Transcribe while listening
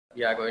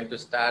we are going to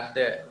start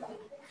the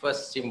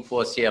first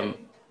symposium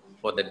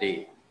for the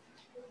day.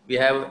 We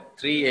have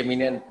three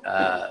eminent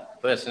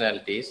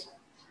personalities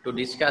to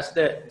discuss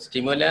the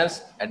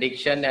stimulants,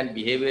 addiction, and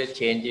behavior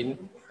change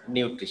in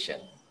nutrition.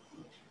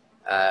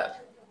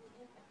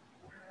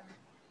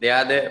 They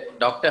are the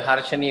Dr.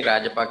 Harshani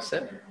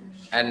Rajapaksa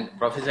and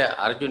Professor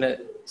Arjuna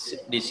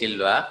De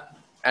Silva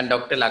and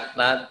Dr.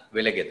 Laknath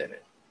Velagadara.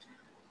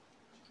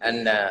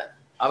 And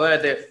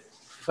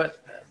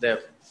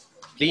the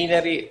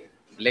plenary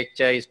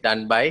lecture is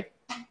done by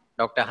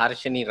Dr.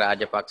 Harshani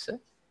Rajapaksa.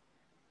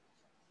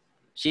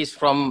 She is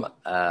from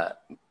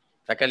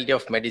Faculty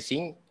of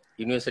Medicine,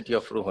 University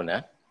of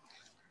Ruhuna.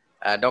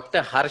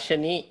 Dr.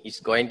 Harshani is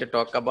going to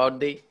talk about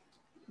the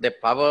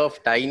power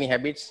of tiny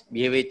habits,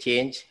 behavior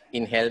change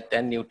in health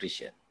and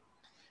nutrition.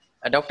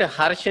 Dr.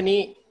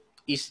 Harshani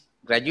is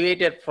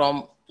graduated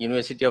from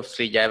University of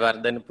Sri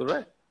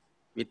Jayawardhanapura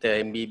with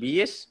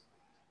MBBS,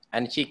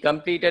 and she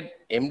completed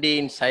MD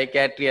in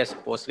Psychiatry as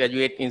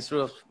Postgraduate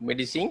Institute of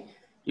Medicine,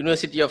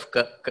 University of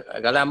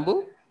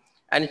Colombo,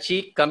 and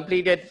she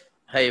completed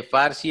her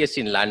FRCS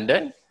in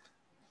London,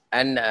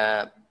 and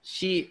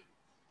she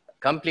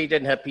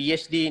completed her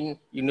PhD in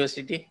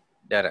University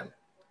Durham.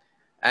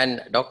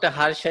 And Dr.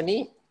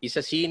 Harshani is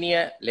a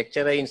senior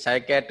lecturer in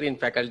psychiatry in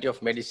Faculty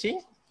of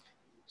Medicine.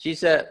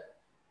 She's a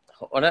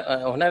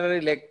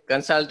honorary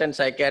consultant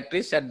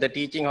psychiatrist at the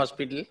teaching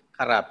hospital,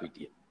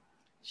 Karapitiya.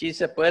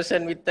 She's a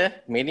person with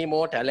many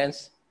more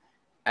talents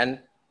and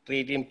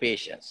treating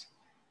patients.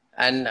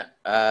 And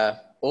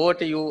over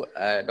to you,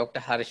 Dr.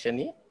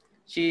 Harshani.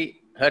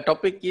 Her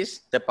topic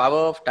is the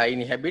power of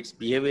tiny habits,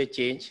 behavior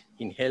change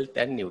in health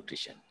and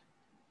nutrition.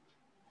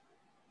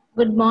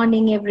 Good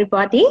morning,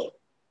 everybody.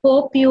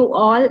 Hope you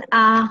all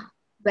are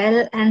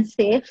well and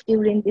safe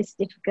during this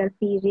difficult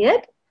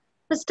period.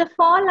 First of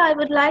all, I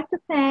would like to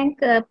thank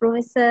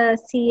Professor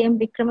C.M.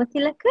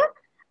 Vikramathilaka,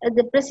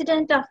 the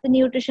President of the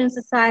Nutrition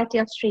Society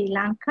of Sri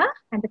Lanka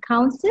and the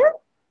Council,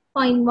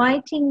 for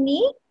inviting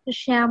me to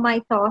share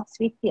my thoughts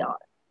with you all.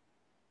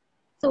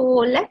 So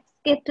let's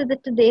get to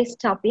today's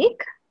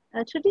topic.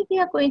 Today we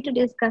are going to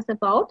discuss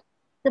about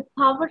the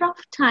power of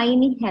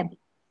tiny habits.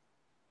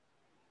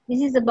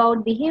 This is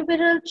about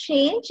behavioral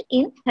change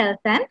in health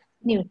and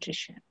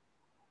nutrition.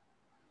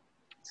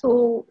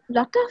 So a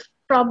lot of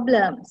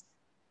problems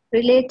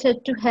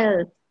related to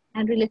health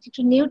and related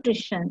to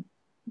nutrition,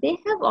 they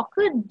have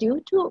occurred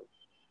due to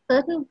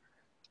certain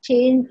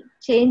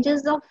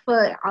changes of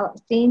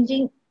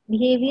changing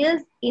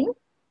behaviors in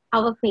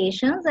our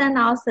patients and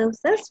ourselves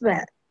as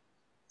well.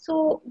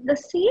 So the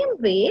same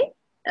way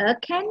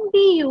can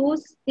we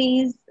use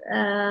these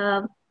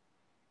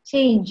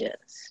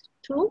changes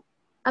towards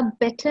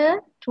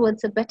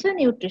a better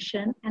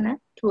nutrition and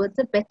towards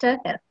a better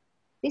health.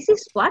 This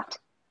is what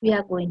we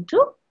are going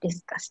to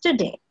discuss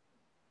today.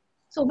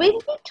 So when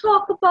we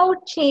talk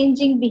about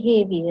changing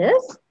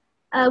behaviors,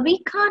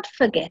 we can't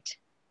forget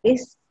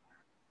this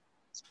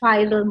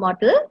spiral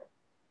model,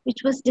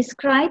 which was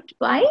described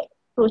by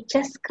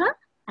Prochaska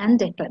and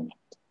Declanet.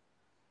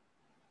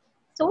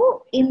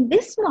 So in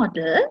this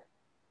model,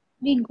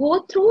 we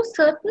go through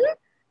certain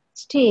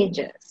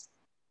stages.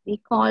 We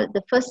call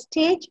the first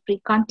stage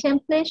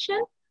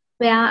pre-contemplation,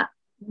 where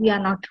we are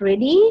not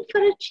ready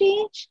for a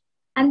change,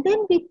 and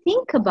then we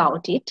think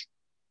about it,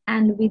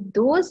 and with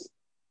those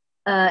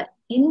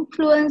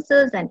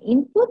influences and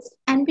inputs,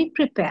 and we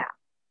prepare.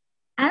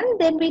 And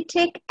then we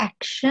take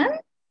action,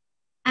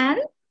 and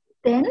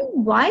then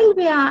while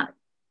we are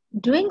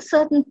doing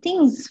certain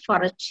things for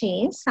a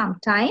change,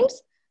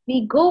 sometimes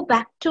we go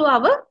back to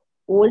our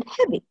old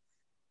habits.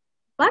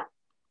 But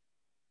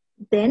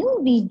then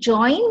we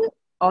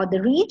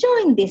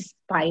rejoin this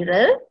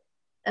spiral,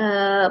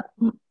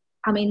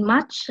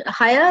 much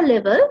higher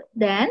level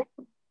than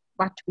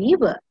what we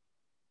were.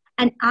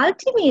 And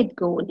ultimate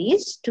goal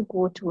is to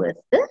go towards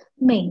the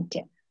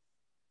maintenance.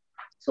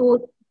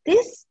 So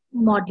this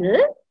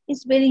model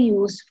is very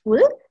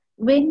useful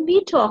when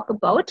we talk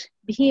about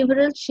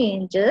behavioral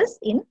changes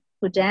in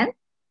food and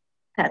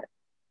health.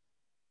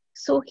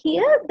 So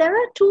here there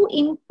are two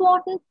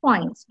important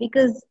points,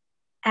 because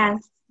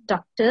as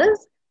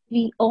doctors,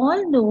 we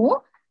all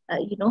know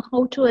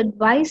how to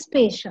advise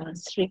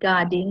patients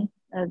regarding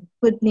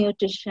good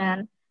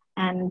nutrition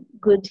and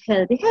good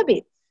healthy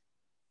habits.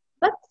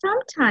 But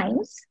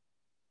sometimes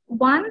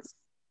once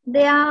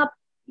they are,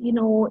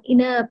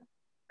 in a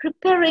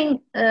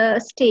preparing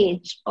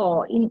stage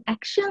or in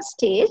action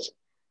stage,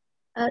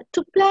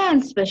 to plan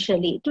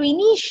especially, to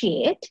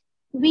initiate,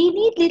 we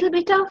need a little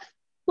bit of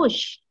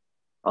push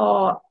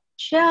or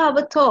share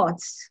our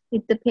thoughts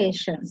with the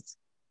patients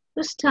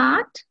to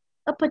start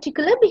a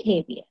particular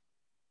behavior.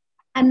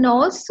 And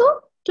also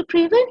to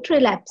prevent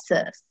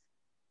relapses,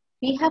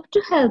 we have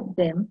to help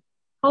them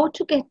how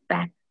to get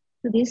back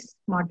to this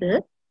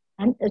model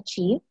and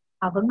achieve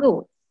our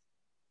goals.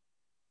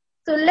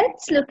 So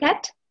let's look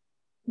at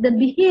the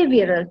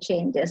behavioral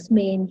changes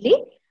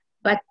mainly,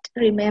 but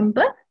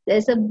remember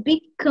there's a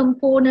big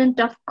component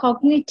of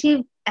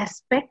cognitive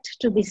aspect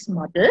to this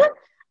model,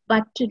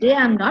 But today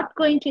I'm not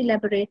going to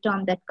elaborate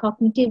on that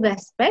cognitive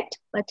aspect,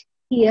 but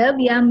here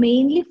we are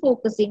mainly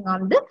focusing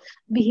on the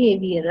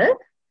behavioral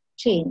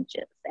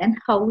changes and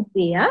how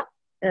they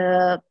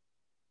are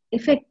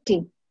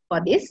effective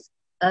for this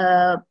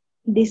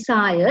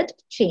desired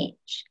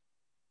change.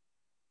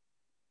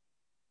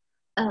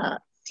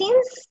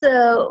 Since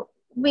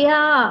we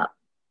are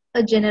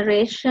a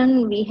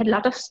generation, we had a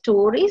lot of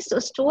stories. So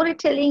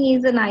storytelling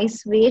is a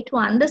nice way to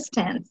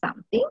understand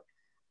something.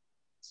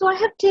 So I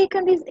have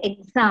taken this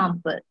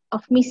example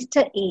of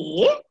Mr.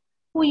 A,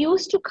 who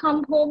used to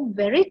come home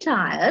very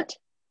tired,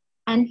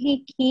 and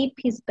he keep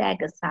his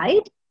bag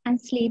aside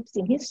and sleeps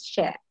in his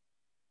chair.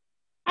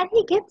 And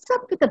he gets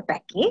up with a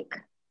backache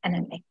and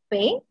a neck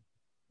pain.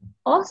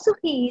 Also,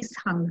 he is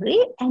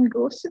hungry and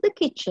goes to the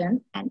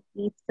kitchen and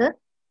eats a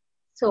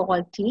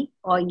salty,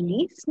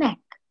 oily snack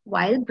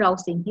while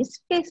browsing his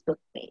Facebook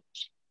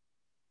page.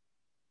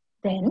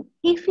 Then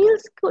he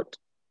feels good.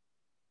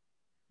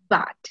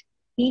 But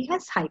he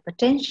has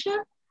hypertension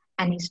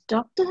and his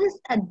doctor has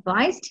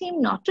advised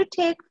him not to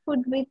take food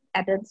with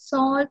added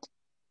salt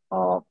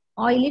or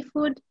oily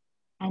food,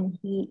 and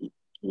he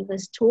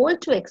was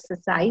told to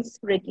exercise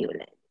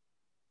regularly.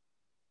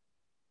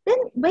 Then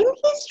when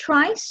he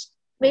tries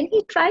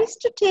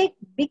to take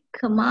big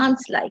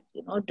commands like,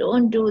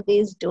 don't do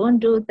this, don't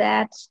do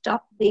that,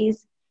 stop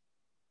this,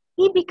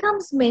 he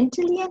becomes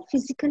mentally and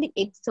physically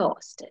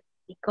exhausted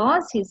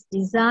because his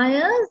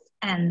desires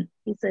and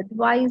his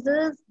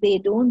advisors, they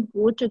don't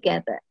go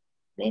together.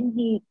 Then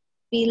he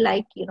feel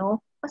like,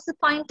 what's the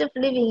point of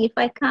living if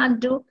I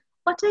can't do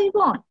what I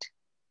want?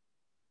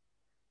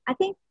 I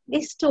think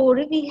this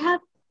story we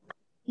have,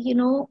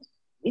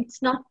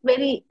 it's not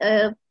very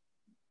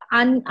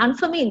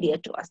unfamiliar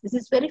to us. This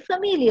is very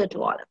familiar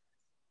to all of us.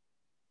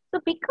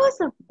 So because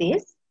of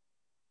this,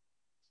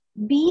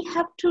 we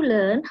have to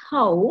learn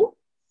how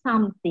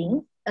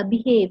something, a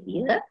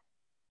behavior,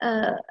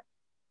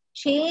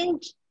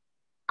 change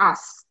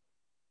us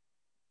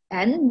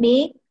and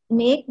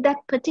make that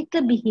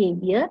particular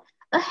behavior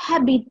a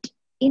habit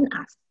in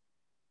us.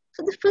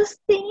 So the first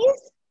thing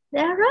is,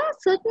 there are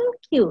certain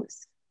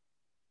cues,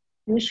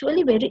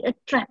 usually very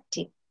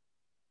attractive,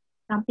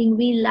 something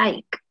we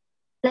like,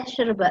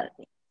 pleasurable,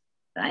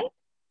 right?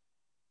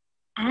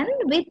 And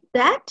with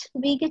that,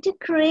 we get a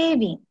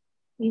craving.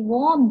 We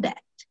want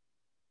that,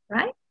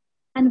 right?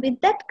 And with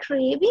that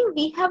craving,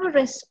 we have a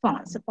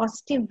response, a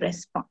positive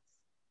response.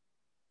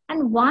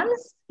 And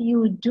once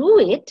you do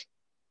it,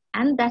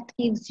 and that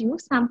gives you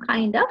some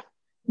kind of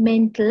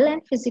mental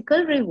and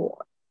physical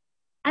reward.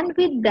 And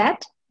with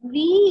that,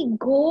 we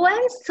go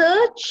and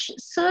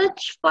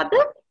search for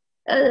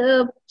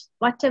the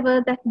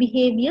whatever that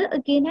behavior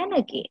again and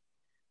again.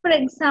 For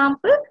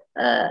example,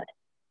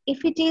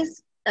 if it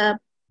is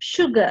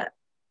sugar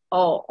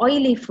or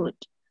oily food,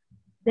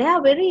 they are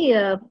very,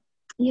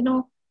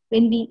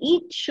 when we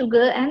eat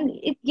sugar and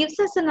it gives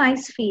us a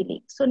nice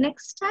feeling. So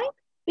next time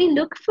we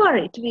look for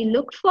it. We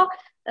look for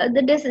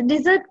the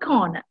dessert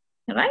corner,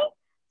 right?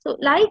 So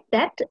like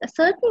that,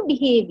 certain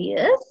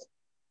behaviors,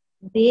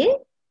 they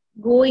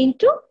go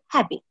into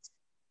habits,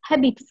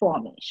 habit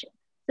formation.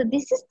 So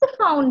this is the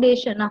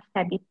foundation of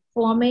habit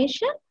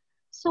formation.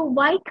 So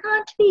why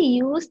can't we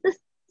use the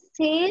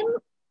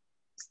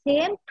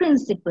same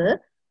principle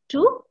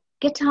to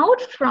get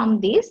out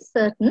from these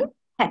certain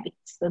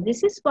habits? So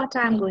this is what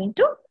I'm going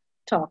to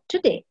talk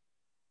today.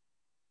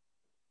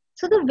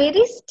 So the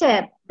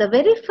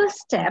very first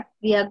step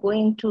we are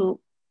going to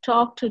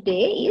talk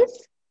today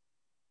is,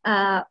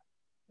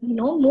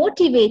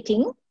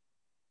 motivating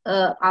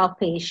our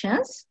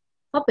patients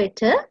for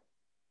better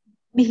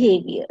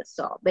behaviors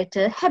or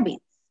better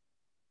habits.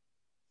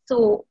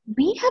 So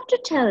we have to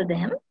tell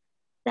them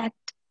that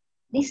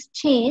this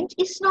change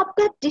is not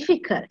that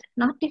difficult,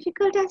 not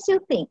difficult as you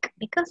think,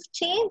 because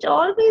change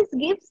always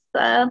gives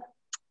some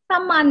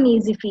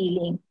uneasy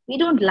feeling. We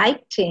don't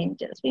like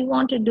changes. We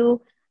want to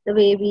do the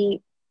way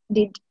we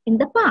did in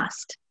the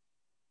past.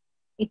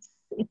 It's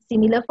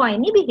similar for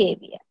any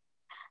behavior.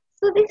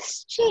 So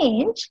this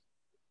change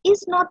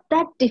is not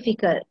that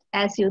difficult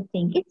as you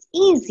think. It's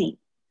easy.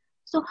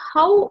 So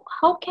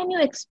how can you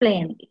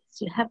explain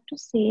this? You have to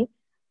say,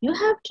 you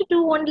have to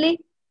do only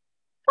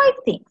 5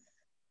 things.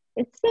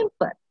 It's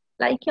simple,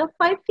 like your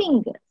 5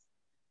 fingers.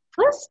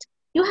 First,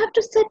 you have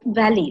to set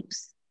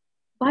values.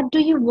 What do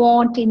you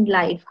want in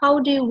life? How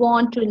do you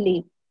want to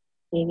live?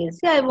 They will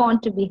say, I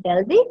want to be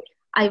healthy.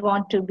 I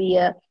want to be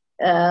a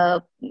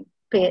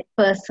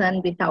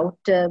person without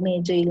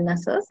major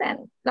illnesses and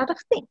a lot of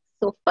things.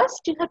 So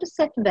first you have to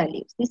set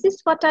values. This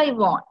is what I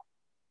want.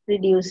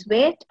 Reduce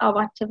weight or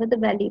whatever the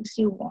values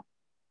you want.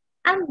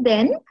 And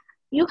then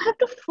you have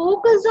to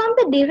focus on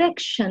the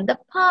direction, the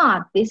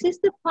path. This is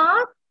the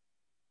path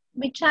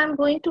which I'm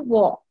going to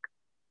walk.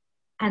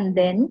 And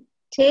then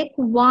take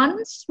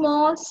one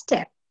small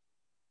step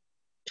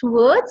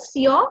towards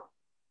your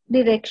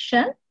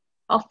direction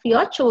of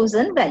your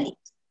chosen values.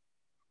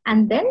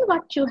 And then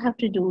what you have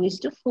to do is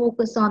to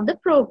focus on the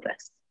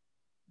progress.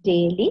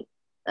 Daily,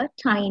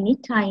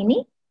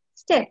 tiny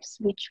steps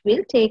which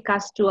will take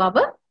us to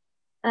our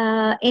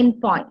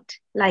endpoint,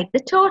 like the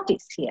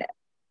tortoise here.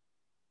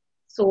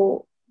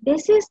 So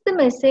this is the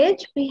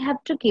message we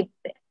have to give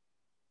them,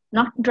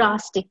 not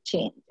drastic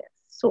changes.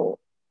 So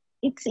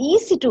it's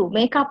easy to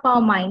make up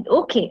our mind,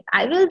 okay,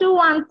 I will do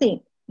one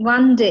thing,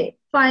 one day,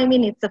 5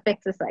 minutes of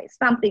exercise,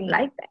 something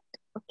like that,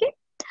 okay?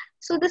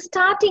 So the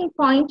starting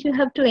point you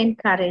have to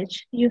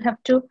encourage, you have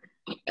to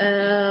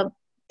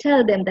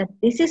tell them that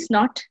this is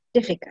not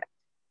difficult.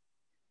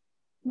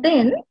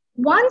 Then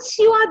once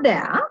you are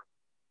there,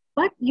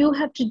 what you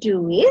have to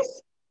do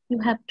is, you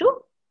have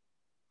to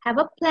have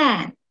a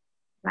plan,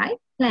 right?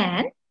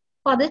 Plan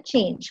for the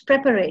change,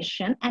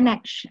 preparation and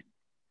action.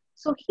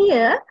 So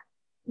here,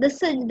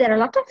 there are a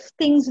lot of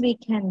things we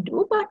can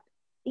do, but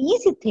the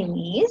easy thing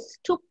is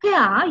to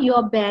pair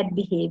your bad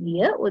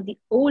behavior or the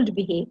old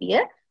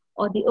behavior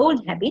or the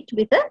old habit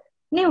with a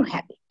new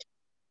habit.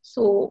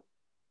 So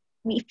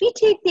if we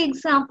take the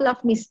example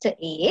of Mr.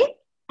 A,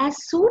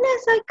 as soon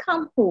as I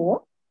come home,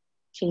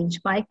 change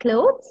my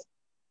clothes,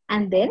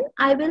 and then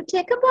I will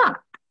take a bath,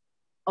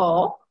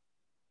 or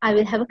I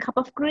will have a cup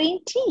of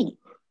green tea,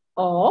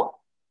 or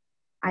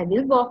I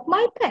will walk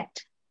my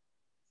pet.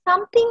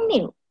 Something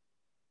new.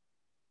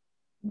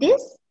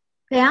 This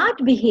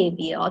paired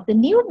behavior or the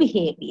new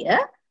behavior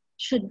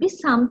should be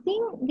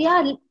something we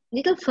are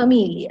little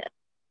familiar.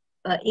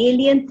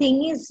 Alien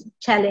thing is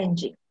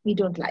challenging. We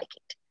don't like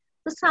it.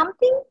 So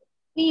something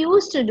we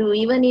used to do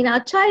even in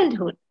our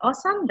childhood or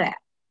somewhere.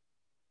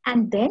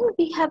 And then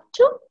we have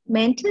to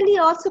mentally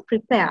also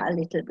prepare a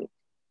little bit.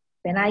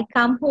 When I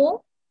come home,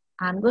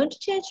 I'm going to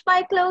change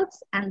my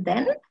clothes and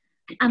then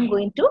I'm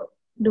going to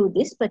do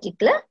this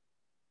particular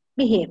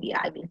behavior.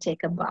 I will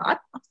take a bath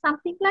or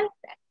something like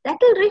that. That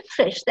will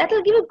refresh, that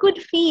will give a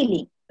good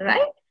feeling,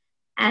 right?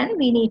 And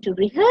we need to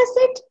rehearse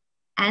it,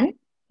 and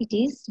it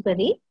is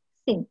very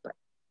simple.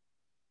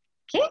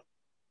 Okay?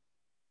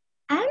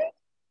 And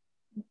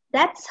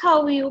that's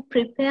how you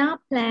prepare,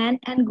 plan,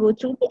 and go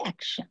through the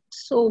action.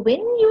 So when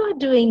you are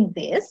doing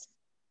this,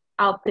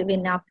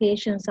 when our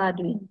patients are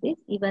doing this,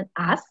 even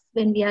us,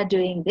 when we are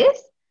doing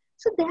this,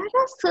 so there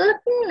are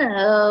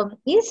certain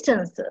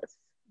instances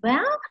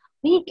where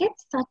we get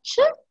such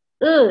an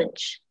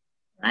urge,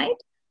 right?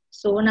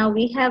 So now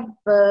we have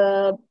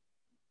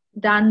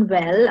done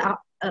well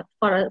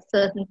for a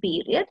certain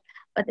period,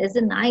 but there's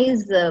a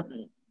nice,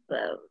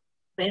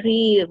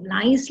 very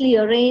nicely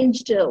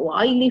arranged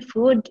oily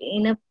food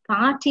in a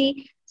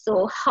party.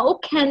 So how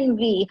can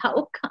we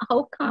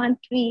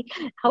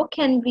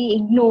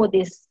ignore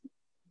this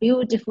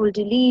beautiful,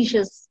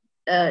 delicious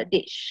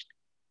dish?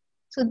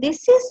 So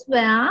this is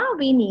where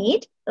we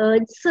need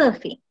urge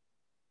surfing,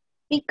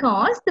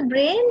 because the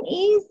brain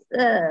is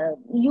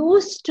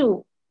used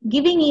to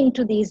giving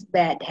into these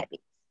bad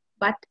habits.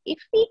 But if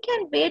we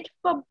can wait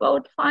for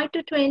about 5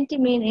 to 20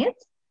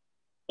 minutes,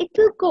 it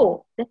will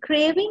go. The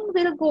craving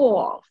will go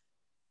off.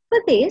 For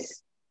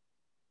this,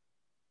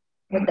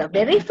 for the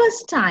very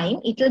first time,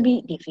 it will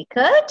be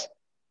difficult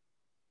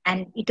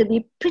and it will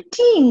be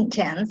pretty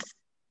intense.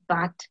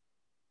 But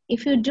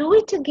if you do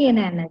it again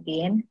and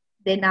again,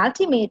 then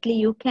ultimately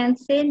you can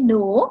say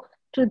no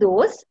to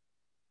those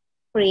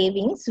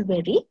cravings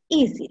very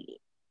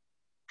easily.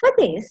 For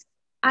this,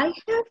 I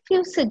have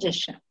few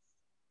suggestions.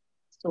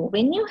 So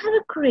when you have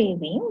a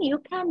craving, you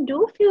can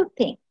do few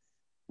things.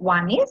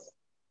 One is,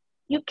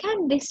 you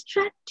can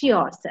distract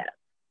yourself.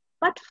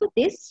 But for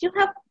this, you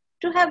have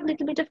to have a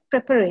little bit of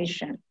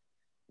preparation.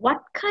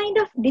 What kind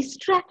of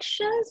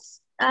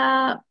distractions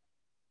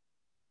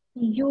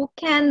you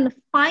can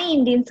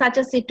find in such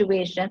a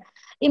situation?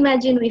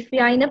 Imagine if we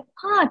are in a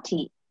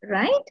party,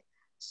 right?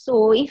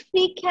 So if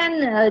we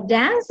can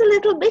dance a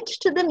little bit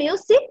to the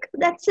music,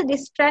 that's a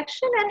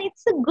distraction, and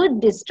it's a good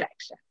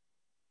distraction.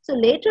 So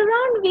later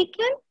on, we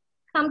can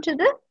come to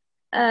the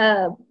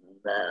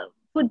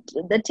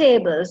the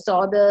tables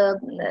or the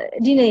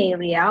dinner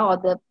area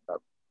or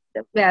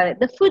where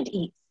the food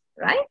is,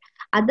 right?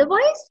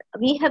 Otherwise,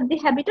 we have the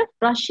habit of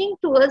rushing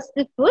towards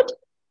the food,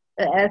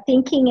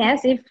 thinking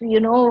as if,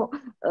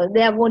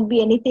 there won't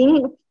be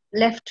anything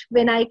left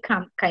when I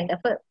come, kind of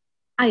an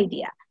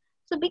idea.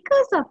 So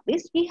because of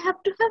this, we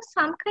have to have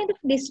some kind of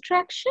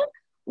distraction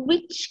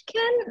which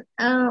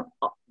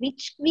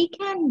we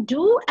can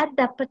do at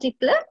that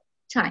particular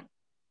time.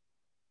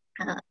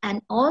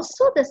 And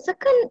also the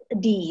second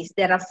D's,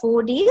 there are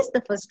 4 D's.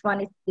 The first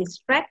one is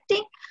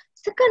distracting.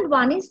 Second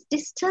one is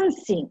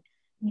distancing.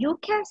 You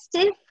can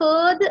stay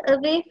further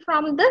away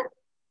from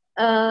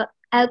the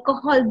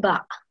alcohol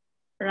bar,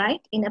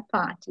 right, in a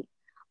party.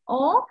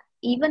 Or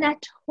even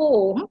at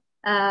home,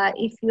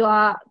 if you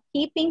are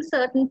keeping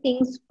certain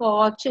things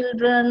for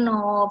children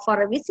or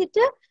for a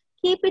visitor,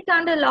 keep it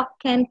under lock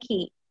and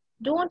key.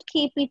 Don't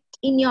keep it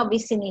in your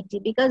vicinity,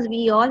 because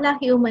we all are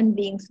human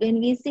beings. When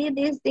we see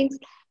these things,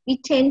 we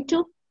tend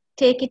to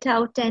take it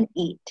out and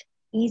eat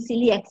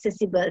easily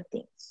accessible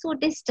things. So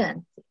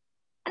distance.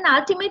 And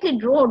ultimately,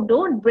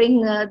 don't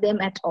bring them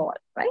at all,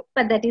 right?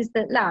 But that is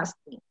the last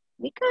thing.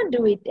 We can't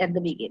do it at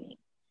the beginning.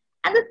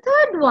 And the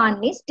third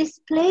one is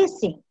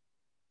displacing,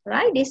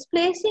 right?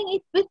 Displacing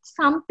it with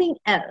something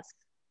else,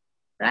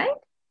 right?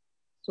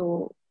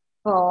 So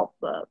for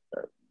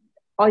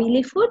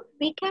oily food,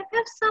 we can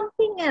have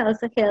something else,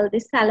 a healthy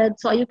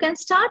salads, or you can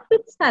start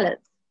with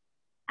salads.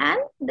 And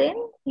then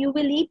you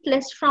will eat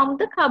less from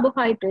the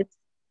carbohydrates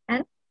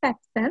and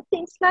fats and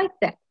things like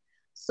that.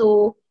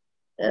 So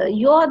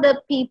you're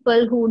the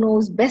people who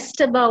knows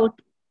best about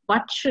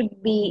what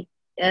should be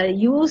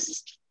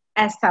used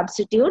as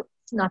substitutes,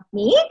 not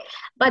me,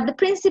 but the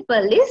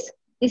principle is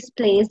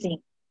displacing.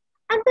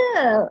 And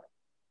the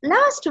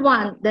last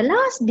one, the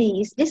last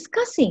D is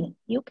discussing.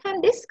 You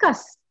can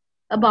discuss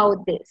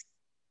about this.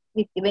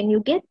 When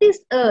you get this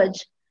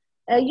urge,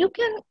 you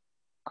can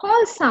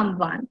call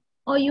someone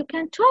or you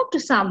can talk to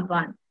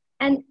someone,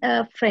 and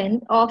a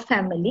friend or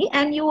family,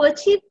 and you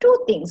achieve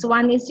two things.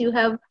 One is you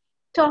have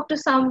talked to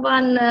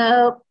someone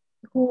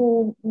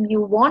who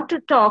you want to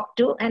talk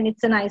to, and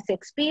it's a nice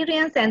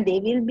experience and they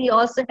will be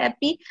also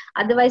happy.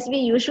 Otherwise we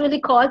usually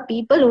call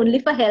people only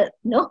for help,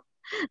 no?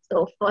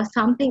 So for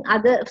something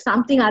other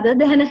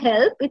than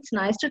help, it's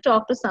nice to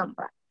talk to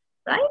someone,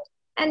 right?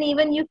 And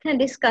even you can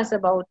discuss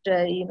about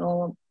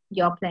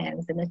your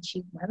plans and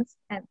achievements.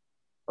 And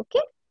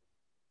okay,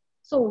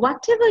 so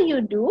whatever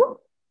you do,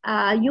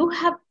 you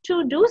have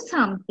to do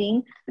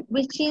something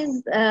which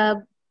is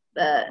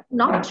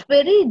not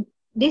very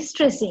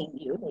distressing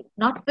you,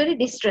 not very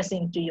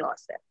distressing to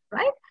yourself,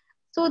 right?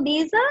 So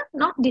these are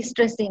not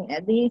distressing.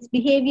 These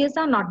behaviors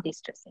are not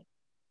distressing.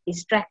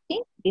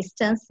 Distracting,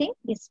 distancing,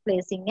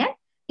 displacing, and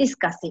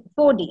discussing.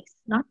 4 Ds,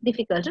 not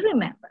difficult to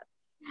remember.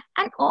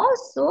 And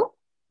also,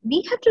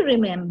 we have to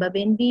remember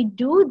when we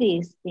do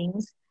these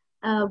things,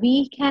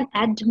 we can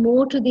add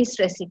more to this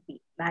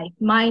recipe, like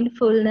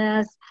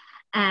mindfulness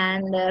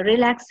and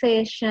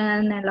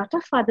relaxation and a lot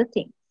of other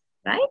things,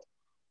 right?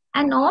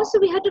 And also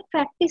we have to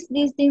practice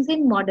these things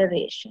in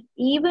moderation.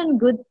 Even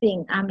good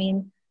thing,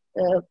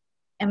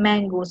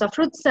 mangoes or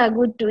fruits are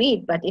good to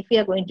eat, but if you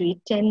are going to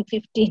eat 10,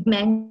 15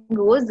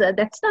 mangoes,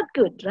 that's not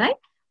good, right?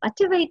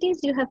 Whatever it is,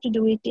 you have to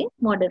do it in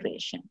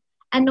moderation.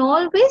 And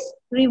always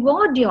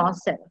reward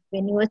yourself.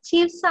 When you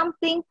achieve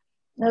something,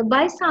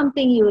 buy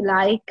something you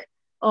like,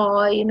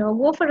 or,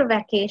 go for a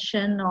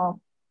vacation, or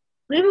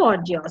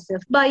reward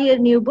yourself. Buy a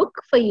new book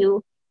for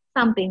you,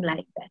 something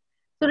like that.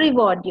 So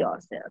reward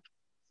yourself.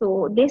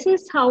 So this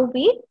is how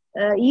we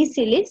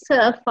easily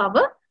serve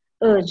our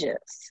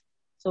urges.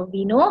 So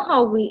we know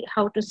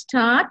how to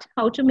start,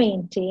 how to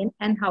maintain,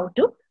 and how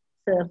to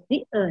serve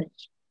the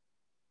urge.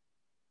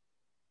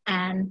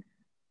 And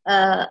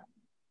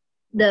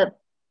the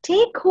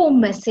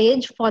take-home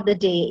message for the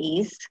day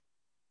is,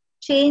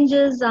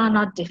 changes are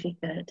not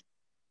difficult.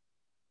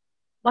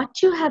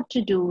 What you have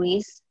to do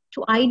is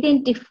to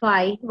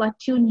identify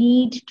what you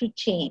need to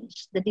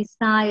change, the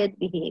desired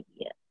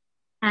behavior.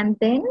 And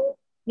then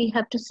we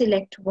have to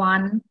select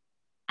one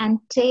and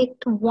take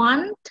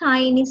one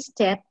tiny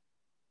step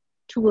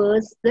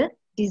towards the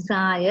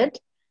desired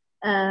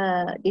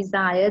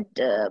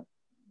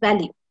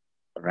value,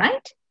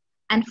 right?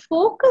 And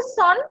focus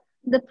on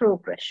the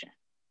progression.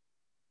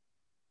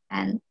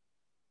 And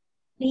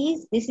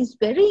please, this is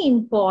very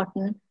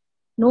important.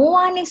 No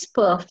one is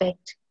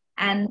perfect,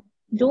 and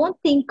don't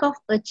think of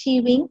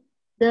achieving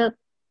the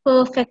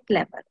perfect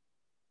level,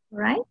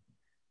 right?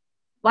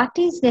 What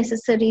is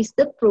necessary is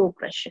the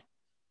progression.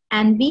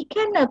 And we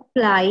can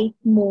apply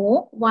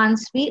more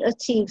once we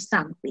achieve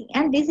something.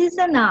 And this is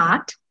an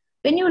art.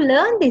 When you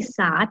learn this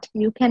art,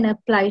 you can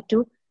apply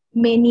to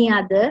many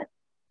other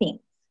things.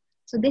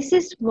 So this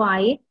is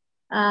why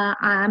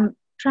I'm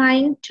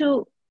trying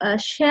to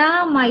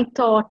share my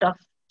thought of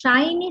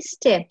tiny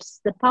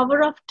steps, the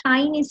power of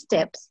tiny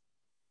steps.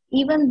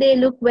 Even they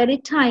look very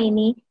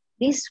tiny,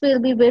 this will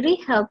be very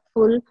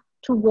helpful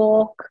to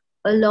walk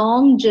a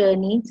long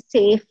journey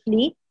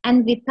safely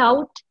and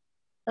without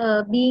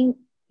being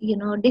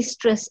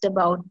distressed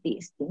about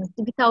these things,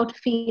 without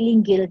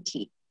feeling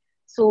guilty.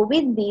 So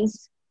with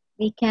these,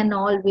 we can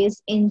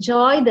always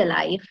enjoy the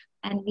life,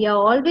 and we are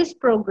always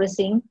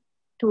progressing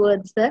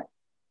towards the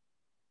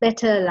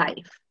better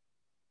life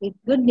with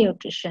good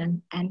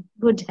nutrition and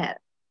good health.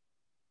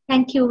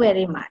 Thank you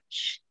very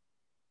much.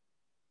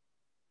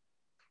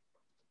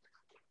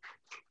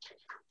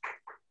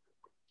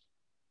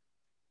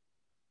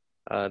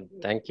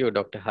 Thank you,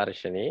 Dr.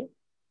 Harshini.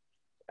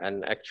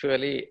 And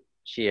actually,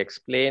 she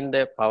explained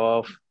the power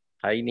of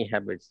tiny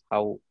habits,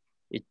 how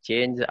it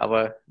changes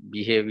our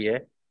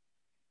behavior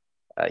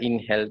in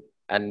health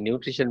and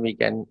nutrition. We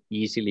can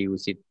easily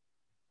use it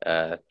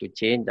to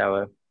change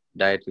our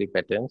dietary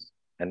patterns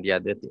and the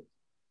other things.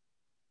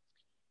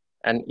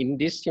 And in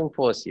this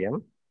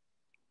symposium,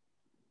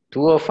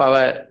 two of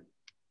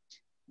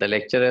the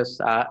lecturers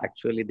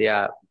they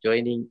are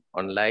joining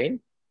online,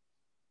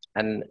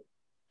 and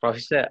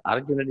Professor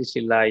Arjuna De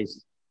Silva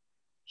is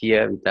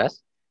here with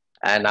us.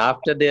 And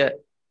after the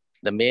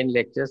main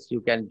lectures,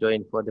 you can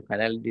join for the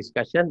panel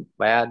discussion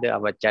via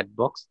our chat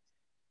box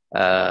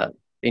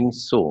in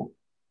Zoom.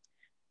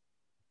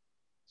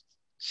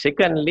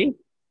 Secondly,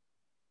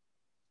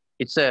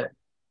 it's an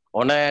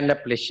honor and a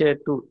pleasure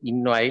to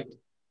invite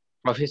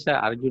Professor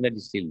Arjuna De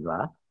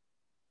Silva,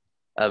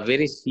 a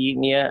very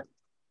senior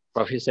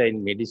professor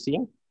in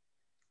medicine,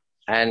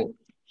 and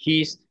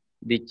he's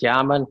the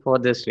chairman for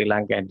the Sri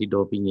Lanka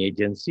Anti-Doping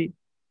Agency.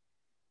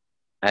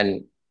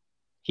 And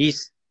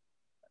he's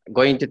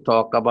going to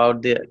talk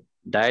about the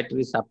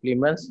dietary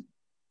supplements,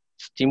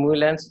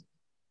 stimulants,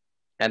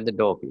 and the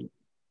doping.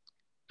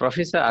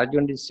 Professor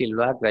Arjun De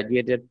Silva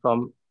graduated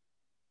from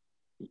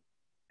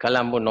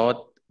Colombo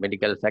North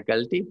Medical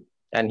Faculty,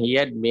 and he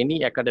had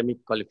many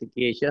academic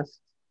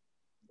qualifications: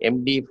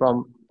 MD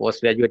from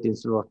Postgraduate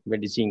Institute of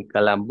Medicine,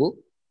 Colombo,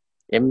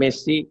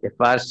 MSc,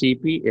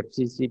 FRCP,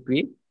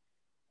 FCCP,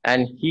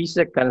 and he's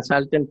a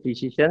consultant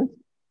physician,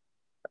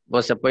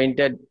 was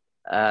appointed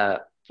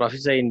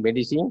professor in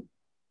medicine,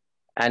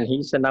 and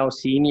he's now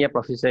senior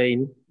professor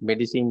in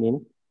medicine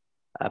in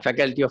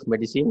Faculty of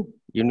Medicine,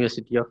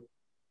 University of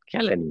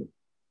Kalani.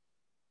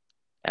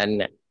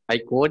 And I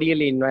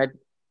cordially invite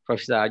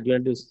Professor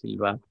Arjun De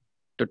Silva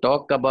to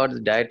talk about the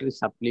dietary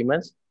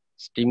supplements,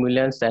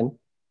 stimulants, and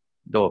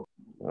dope.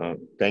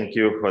 Thank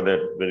you for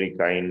that very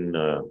kind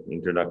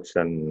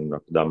introduction,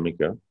 Dr.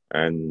 Dhammika.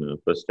 And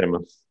first I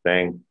must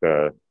thank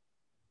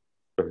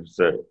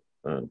Professor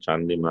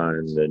Chandima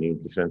and the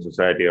Nutrition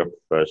Society of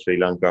Sri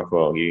Lanka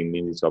for giving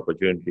me this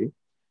opportunity.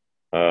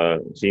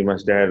 She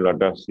must have had a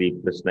lot of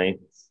sleepless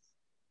nights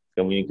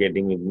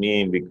communicating with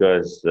me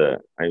because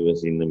I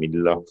was in the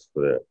middle of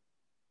the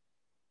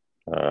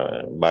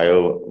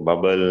bio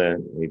bubble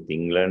with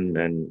England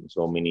and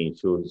so many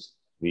issues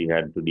we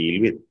had to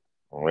deal with.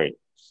 All right.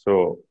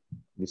 So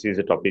this is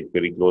a topic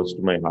very close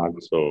to my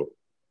heart. So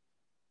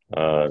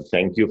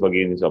thank you for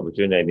giving this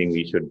opportunity. I think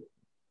we should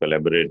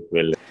collaborate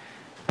well.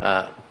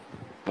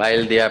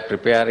 While they are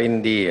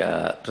preparing the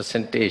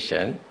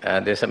presentation,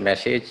 there's a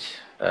message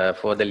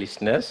for the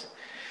listeners.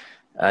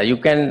 You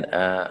can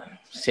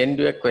send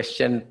your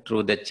question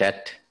through the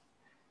chat.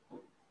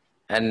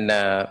 And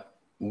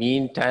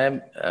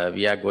meantime,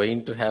 we are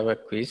going to have a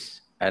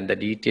quiz, and the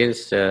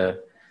details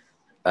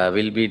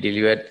will be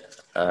delivered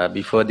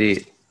before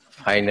the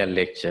final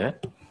lecture.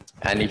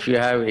 And if you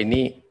have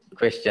any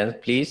questions,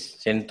 please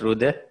send through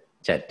the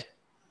chat.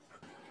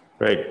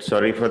 Right.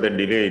 Sorry for the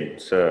delay.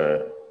 It's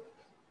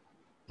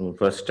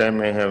first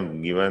time I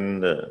have given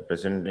the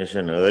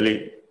presentation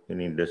early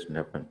and it doesn't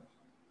happen.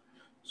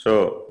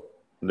 So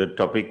the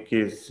topic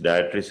is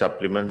dietary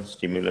supplements,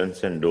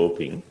 stimulants, and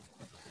doping.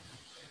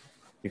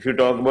 If you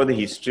talk about the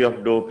history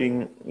of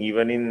doping,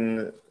 even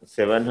in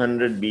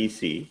 700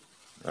 BC,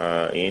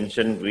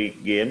 ancient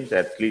Greek games,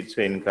 athletes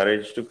were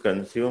encouraged to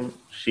consume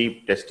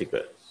sheep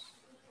testicles.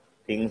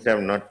 Things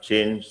have not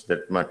changed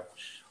that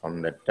much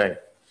from that time.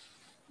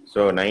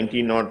 So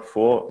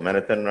 1904,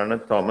 marathon runner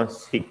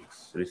Thomas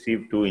Hicks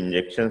received 2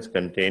 injections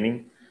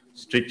containing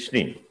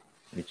strychnine,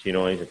 which you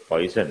know is a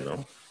poison,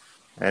 no?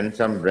 And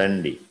some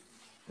brandy.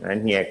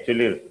 And he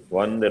actually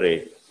won the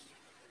race.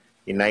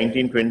 In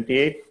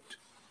 1928,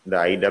 the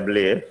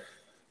IAAF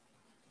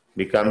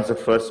becomes the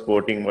first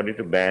sporting body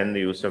to ban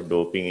the use of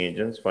doping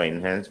agents for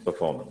enhanced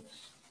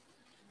performance.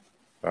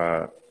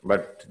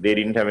 But they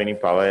didn't have any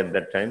power at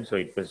that time, so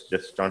it was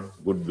just on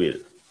goodwill.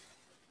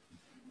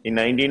 In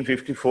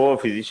 1954, a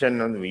physician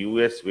on the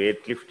US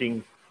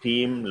weightlifting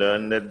team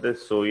learned that the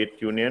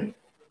Soviet Union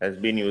has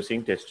been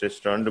using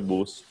testosterone to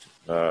boost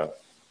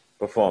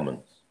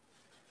performance.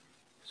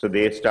 So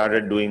they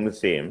started doing the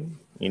same.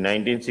 In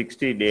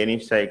 1960,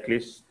 Danish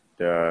cyclist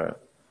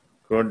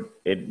Knud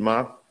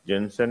Edmark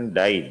Jensen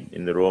died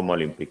in the Rome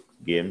Olympic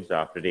Games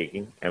after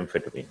taking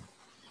amphetamine.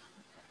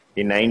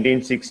 In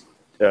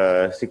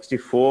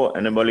 1964,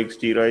 anabolic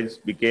steroids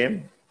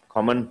became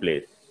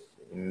commonplace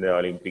in the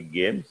Olympic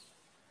Games,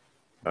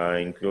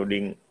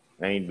 including,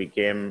 and it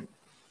became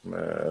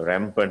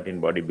rampant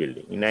in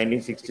bodybuilding. In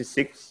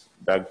 1966,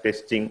 drug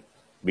testing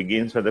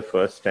begins for the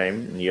first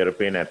time in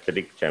European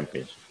Athletic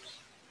Championships.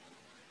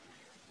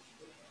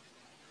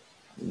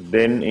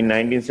 Then in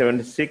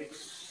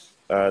 1976,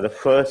 the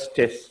first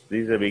test,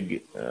 this is a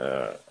big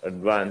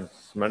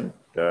advancement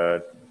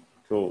to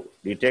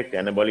detect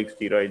anabolic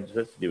steroids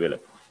was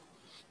developed,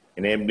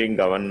 enabling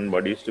governing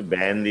bodies to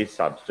ban these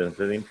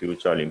substances in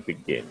future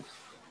Olympic Games.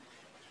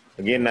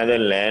 Again, another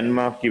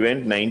landmark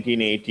event,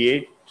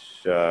 1988,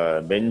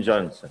 Ben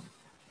Johnson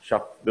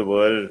shocked the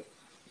world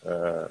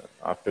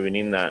after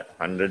winning the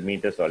 100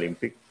 meters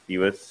Olympic. He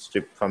was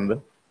stripped from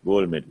the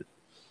gold medal.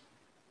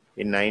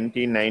 In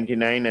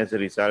 1999, as a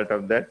result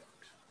of that,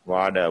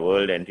 WADA,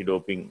 World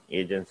Anti-Doping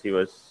Agency,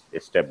 was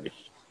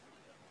established.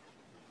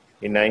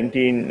 In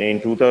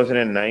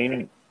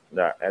 2009,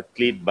 the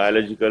Athlete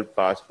Biological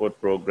Passport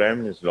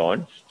Program is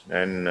launched,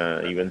 and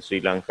even Sri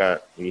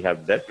Lanka, we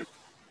have that.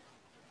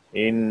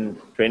 In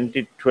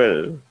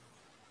 2012,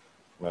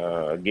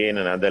 again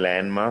another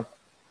landmark,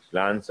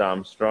 Lance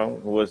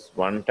Armstrong, who was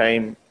one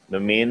time the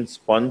main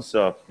sponsor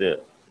of the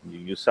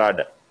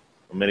USADA,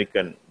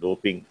 American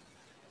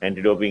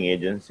Anti-Doping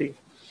Agency,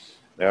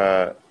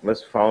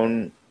 was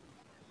found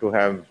to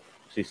have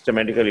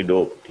systematically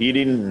doped. He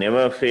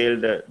never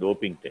failed a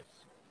doping test.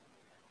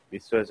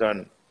 This was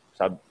on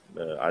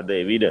other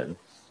evidence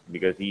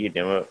because he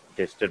never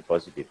tested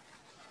positive.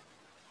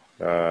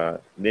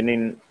 Then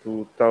in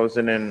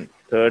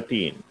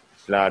 2013,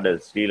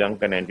 SLADA, Sri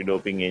Lankan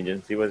Anti-Doping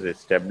Agency, was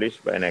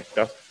established by an act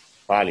of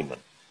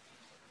parliament.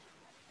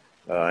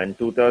 In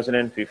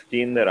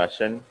 2015, the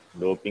Russian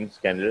doping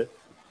scandal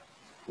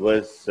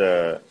was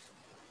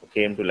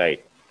came to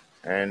light,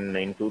 and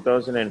in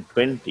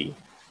 2020,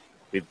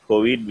 with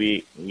COVID,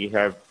 we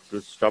have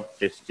to stop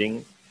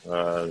testing.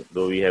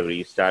 Though we have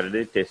restarted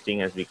it, testing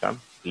has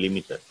become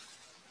limited.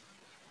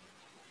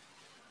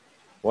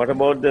 What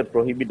about the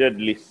prohibited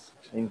list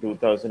in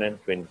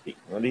 2020?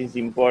 Now, this is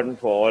important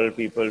for all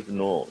people to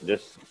know,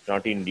 just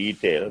not in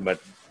detail, but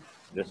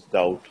just the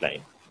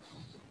outline.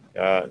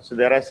 So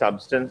there are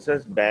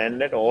substances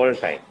banned at all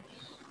times.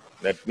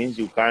 That means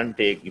you can't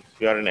take, if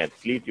you are an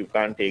athlete, you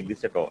can't take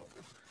this at all.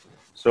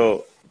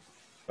 So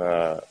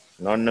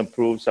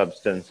non-approved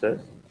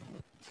substances,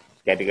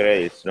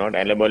 category is not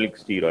anabolic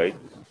steroids,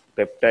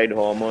 peptide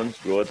hormones,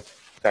 growth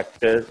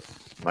factors,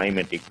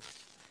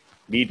 mimetics,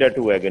 beta-2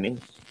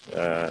 agonists,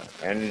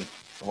 and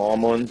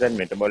hormones and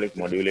metabolic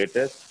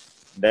modulators,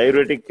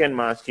 diuretic and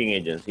masking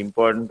agents.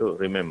 Important to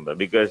remember,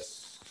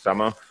 because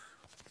some of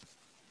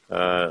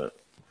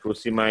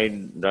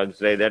furosemide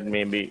drugs like that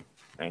may be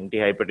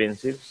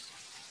antihypertensives.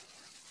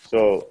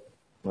 So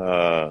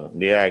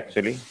they are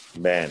actually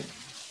banned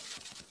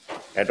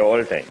at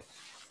all times.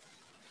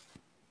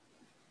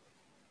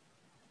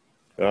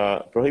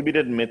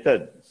 Prohibited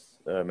methods,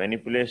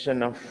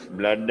 manipulation of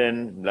blood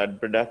and blood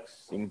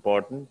products,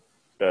 important,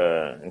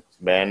 it's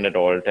banned at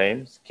all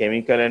times.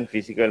 Chemical and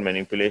physical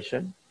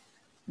manipulation,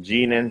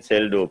 gene and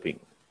cell doping.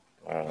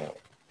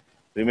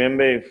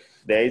 Remember, if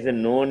there is a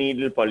no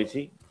needle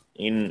policy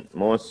in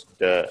most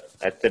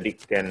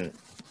athletic and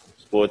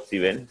sports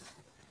events,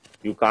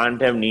 you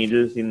can't have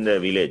needles in the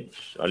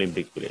village,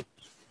 Olympic village.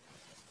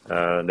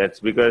 That's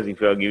because if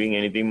you are giving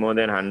anything more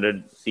than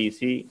 100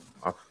 cc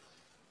of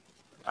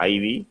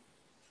IV,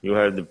 you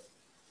have the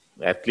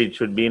athlete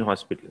should be in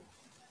hospital.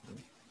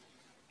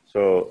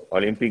 So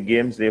Olympic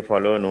Games, they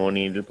follow no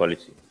needle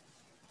policy.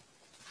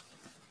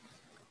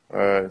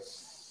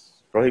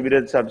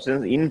 Prohibited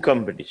substance in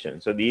competition.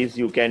 So these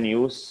you can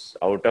use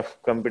out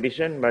of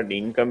competition, but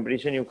in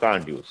competition you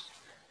can't use.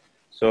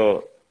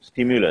 So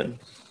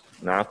stimulants,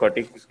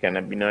 narcotics,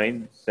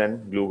 cannabinoids,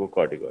 and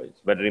glucocorticoids.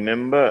 But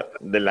remember,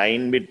 the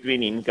line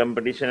between in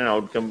competition and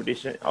out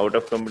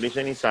of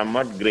competition is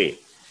somewhat gray.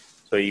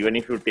 So even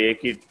if you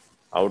take it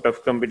out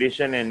of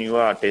competition and you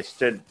are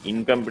tested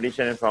in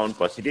competition and found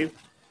positive,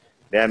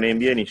 there may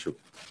be an issue.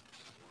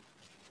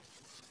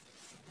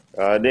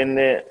 Then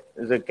there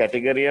is a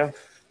category of,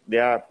 they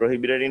are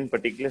prohibited in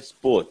particular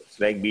sports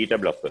like beta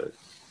blockers,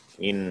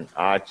 in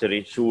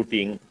archery,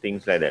 shooting,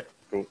 things like that,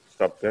 to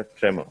stop the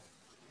tremor.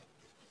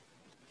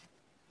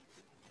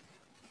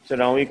 So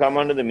now we come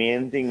on to the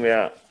main thing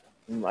where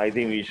I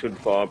think we should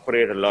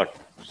cooperate a lot.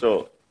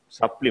 So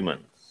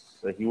supplements,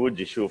 a huge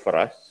issue for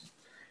us.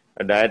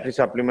 A dietary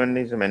supplement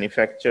is a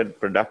manufactured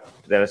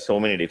product. There are so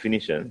many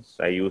definitions.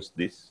 I use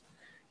this.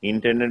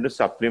 Intended to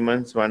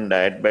supplement one's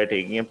diet by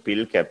taking a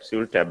pill,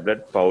 capsule,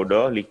 tablet, powder,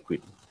 or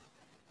liquid.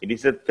 It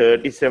is a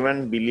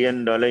 $37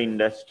 billion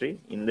industry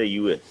in the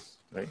US.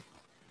 Right?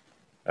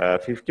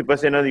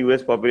 50% of the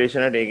US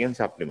population are taking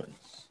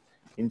supplements.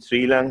 In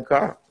Sri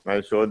Lanka,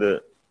 I'll show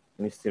the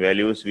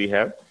values we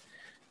have.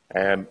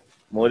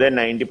 More than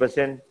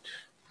 90%,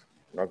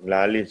 Dr.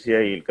 Lal is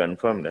here, he'll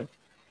confirm that.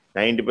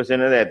 90%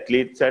 of the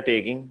athletes are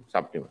taking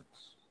supplements.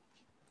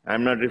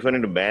 I'm not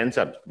referring to banned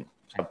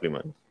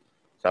supplements,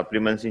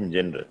 supplements in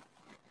general.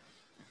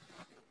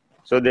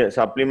 So the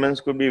supplements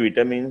could be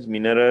vitamins,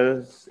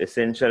 minerals,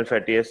 essential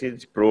fatty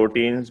acids,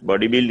 proteins,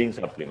 bodybuilding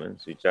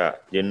supplements, which are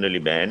generally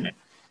banned,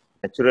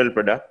 natural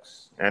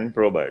products, and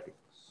probiotics.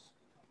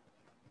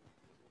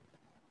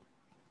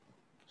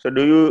 So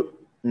do you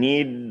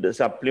need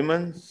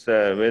supplements?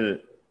 Well,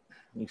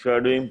 if you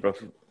are doing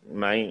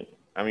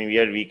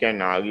we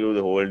can argue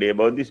the whole day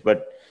about this,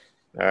 but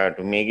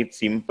to make it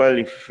simple,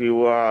 if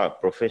you are a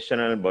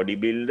professional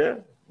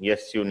bodybuilder,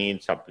 yes, you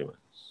need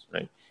supplements,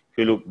 right? If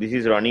you look, this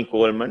is Ronnie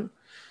Coleman,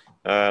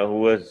 who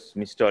was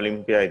Mr.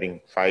 Olympia, I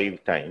think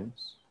 5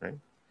 times, right?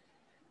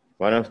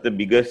 One of the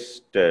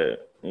biggest,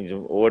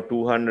 over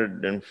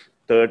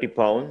 230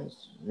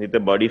 pounds with a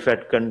body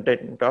fat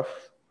content of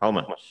how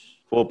much?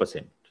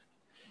 4%,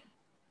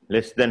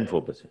 less than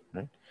 4%,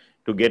 right?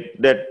 To get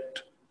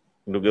that,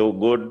 to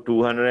go to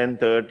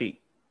 230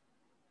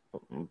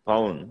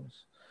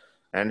 pounds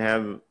and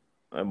have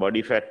a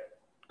body fat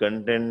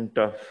content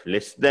of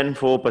less than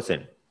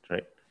 4%,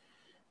 right?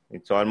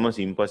 It's almost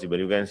impossible.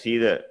 You can see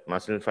the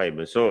muscle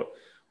fiber. So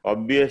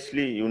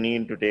obviously you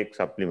need to take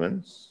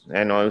supplements.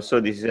 And also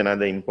this is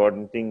another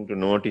important thing to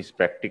notice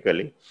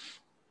practically.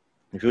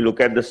 If you look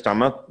at the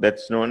stomach,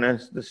 that's known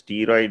as the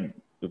steroid.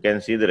 You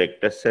can see the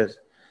rectus has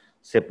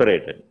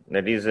separated.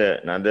 That is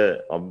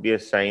another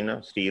obvious sign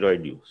of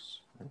steroid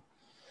use.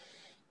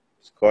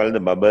 It's called the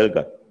bubble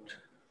gut.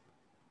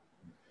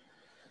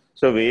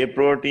 So whey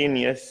protein,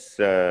 yes,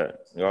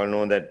 you all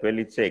know that well.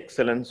 It's an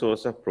excellent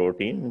source of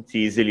protein. It's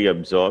easily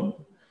absorbed.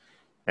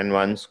 And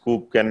 1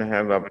 scoop can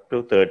have up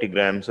to 30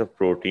 grams of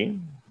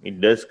protein.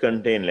 It does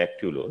contain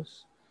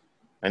lactulose.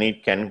 and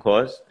it can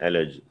cause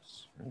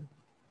allergies.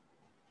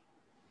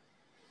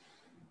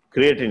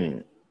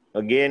 Creatinine,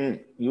 again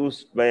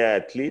used by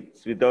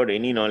athletes without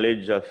any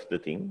knowledge of the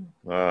thing.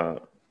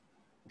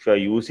 If you are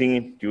using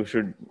it, you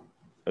should,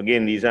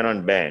 again, these are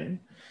not banned.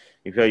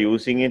 If you are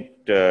using it,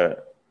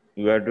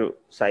 you have to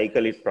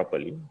cycle it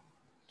properly.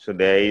 So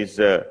there is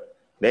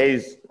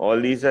all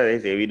these are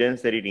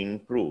evidence that it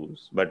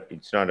improves, but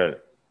it's not a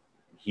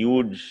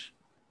huge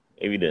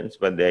evidence,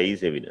 but there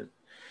is evidence.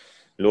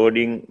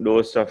 Loading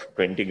dose of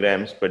 20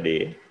 grams per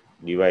day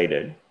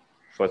divided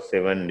for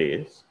 7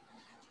 days,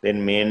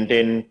 then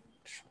maintain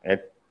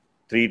at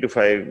 3 to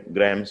 5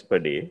 grams per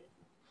day,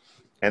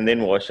 and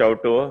then wash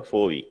out over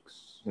 4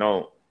 weeks.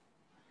 Now,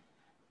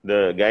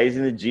 the guys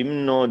in the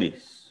gym know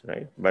this,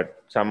 right?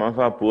 But some of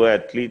our poor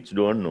athletes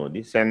don't know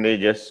this, and they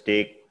just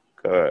take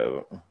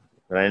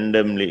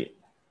randomly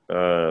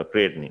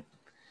creatinine.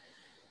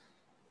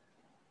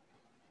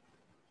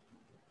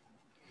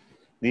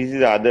 This is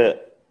the other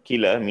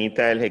killer,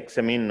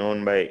 methylhexamine,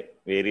 known by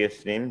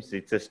various names.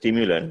 It's a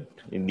stimulant.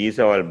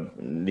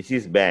 This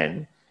is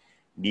banned.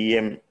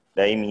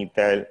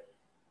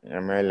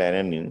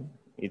 Dimethylamilalanine.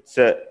 It's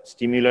a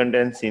stimulant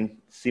and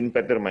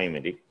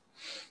sympathomimetic.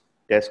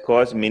 It has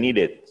caused many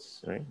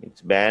deaths. Right?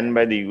 It's banned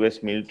by the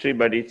US military,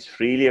 but it's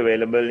freely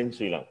available in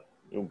Sri Lanka.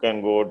 You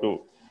can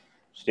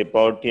step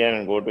out here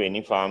and go to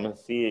any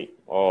pharmacy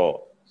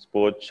or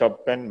sports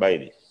shop and buy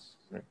this.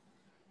 Right?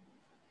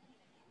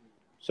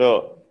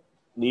 So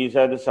these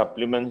are the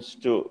supplements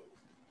to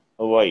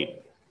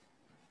avoid.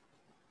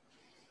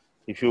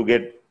 If you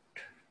get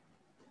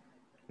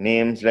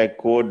names like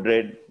Code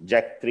Red,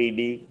 Jack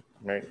 3D,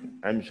 right?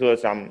 I'm sure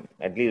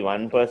at least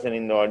one person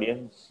in the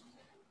audience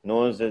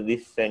knows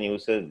this and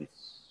uses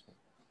this.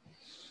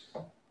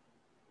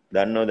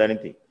 Don't know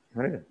anything.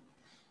 Right?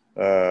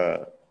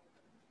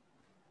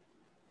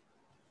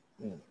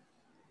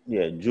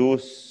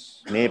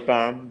 Juice,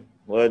 napalm,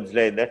 words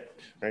like that.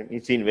 Right?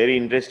 It's very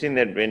interesting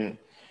that when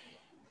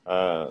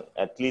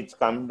athletes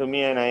come to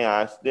me and I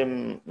ask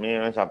them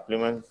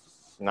supplements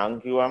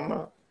නම් කිව්වම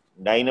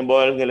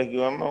Dynabol කියලා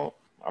කිව්වම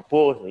අපෝ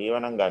ඒව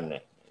නම් ගන්න නැහැ.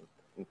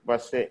 ඊට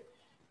පස්සේ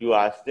you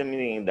ask them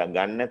ඉතින්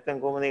ගන්න නැත්නම්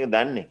කොහොමද ඒක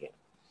දන්නේ කියලා.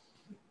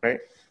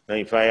 Right? Now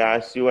if I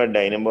ask you what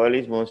Dynabol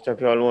is, most of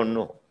you all won't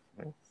know.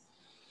 Right?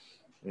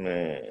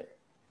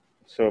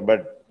 So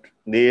but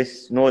they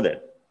know that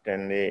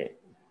and they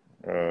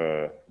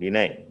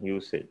deny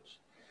usage.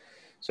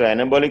 So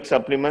anabolic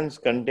supplements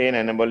contain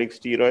anabolic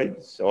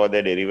steroids or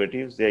their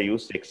derivatives. They are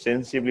used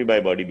extensively by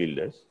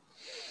bodybuilders.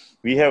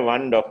 We have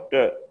one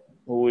doctor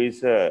who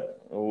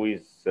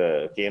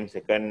came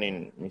second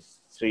in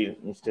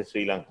Mr.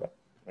 Sri Lanka.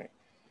 Right?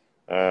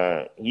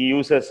 He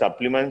uses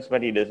supplements,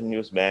 but he doesn't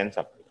use banned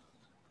supplements.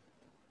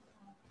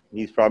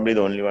 He's probably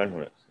the only one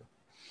who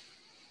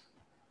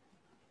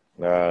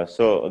does.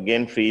 So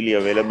again, freely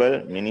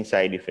available, many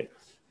side effects.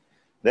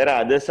 There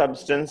are other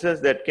substances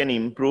that can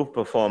improve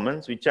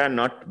performance which are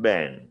not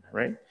banned,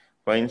 right?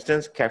 For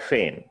instance,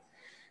 caffeine.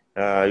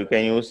 You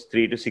can use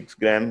 3 to 6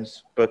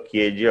 grams per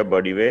kg of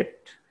body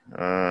weight,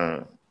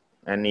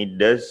 and it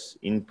does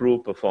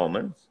improve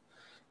performance.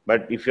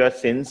 But if you are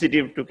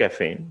sensitive to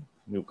caffeine,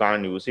 you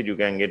can't use it, you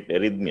can get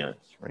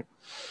arrhythmias, right?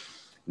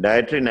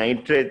 Dietary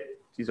nitrate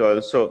is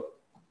also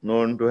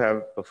known to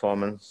have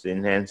performance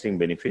enhancing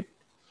benefit.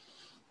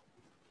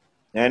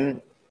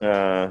 And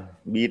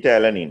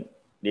beta-alanine,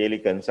 daily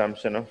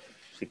consumption of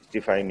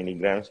 65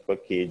 milligrams per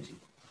kg.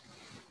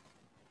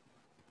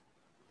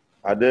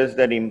 Others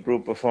that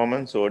improve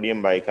performance,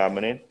 sodium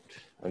bicarbonate,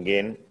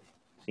 again,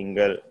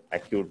 single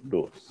acute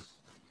dose.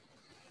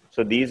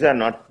 So these are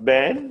not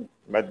banned,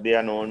 but they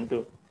are known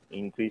to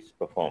increase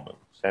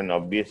performance, and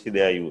obviously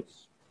they are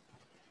used.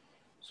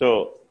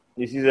 So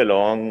this is a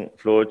long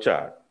flow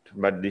chart,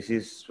 but this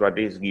is what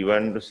is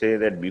given to say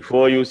that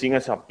before using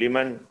a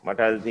supplement, what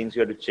are the things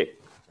you have to check,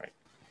 right?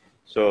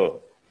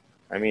 So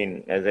I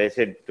mean, as I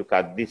said, to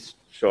cut this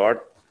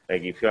short,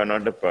 like if you are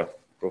not a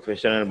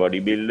professional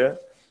bodybuilder,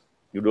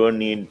 you don't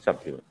need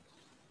supplements.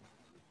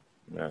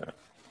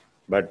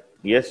 But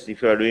yes,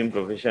 if you are doing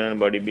professional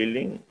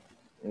bodybuilding,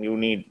 you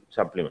need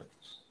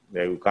supplements.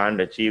 You can't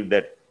achieve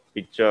that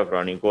picture of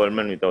Ronnie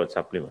Coleman without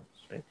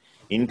supplements, right?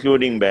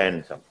 Including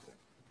banned supplements.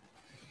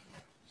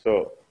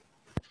 So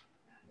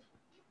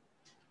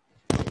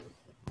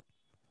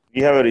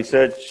we have a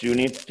research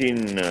unit in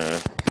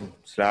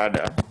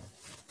SLADA.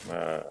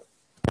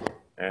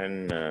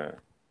 And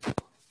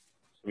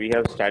we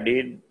have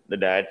studied the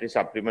dietary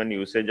supplement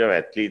usage of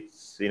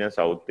athletes in a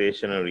South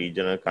Asian or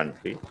regional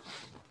country.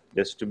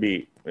 Just to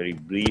be very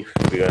brief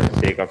for the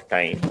sake of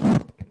time,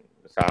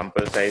 the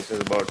sample size is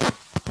about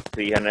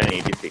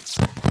 386.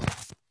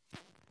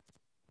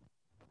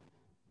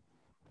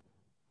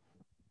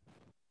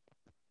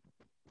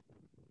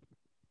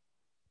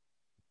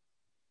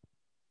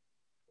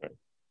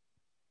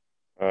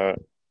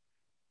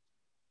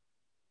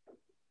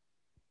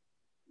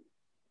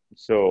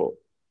 So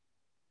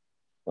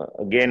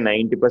again,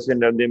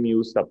 90% of them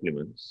use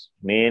supplements,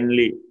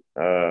 mainly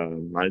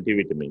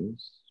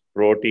multivitamins,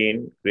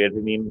 protein,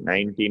 creatinine,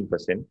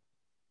 19%,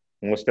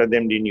 Most of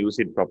them didn't use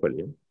it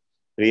properly.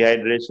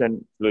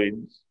 Rehydration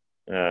fluids,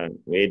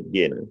 weight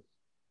gainers.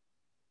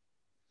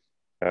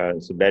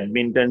 So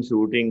badminton,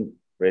 shooting,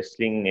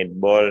 wrestling,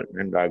 netball,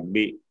 and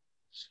rugby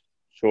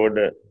showed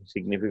a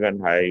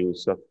significant higher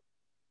use of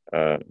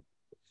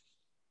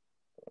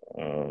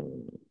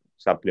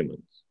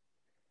supplements.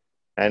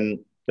 And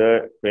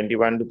the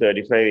 21 to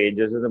 35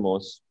 ages are the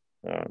most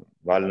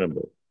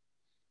vulnerable.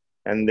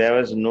 And there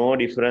was no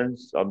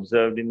difference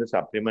observed in the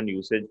supplement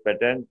usage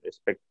pattern with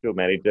respect to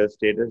marital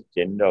status,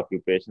 gender,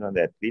 occupation of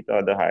the athlete,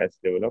 or the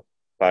highest level of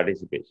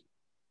participation.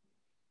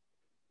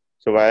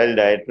 So while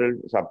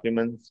dietary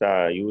supplements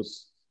are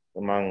used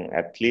among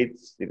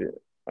athletes,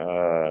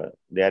 their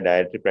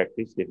dietary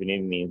practice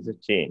definitely means a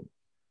change.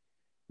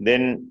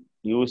 Then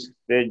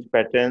usage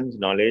patterns,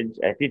 knowledge,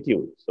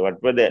 attitudes. So what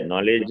were the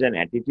knowledge and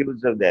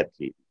attitudes of the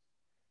athlete?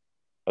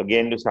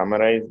 Again, to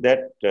summarize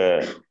that,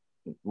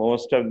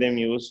 most of them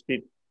used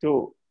it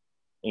to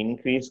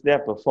increase their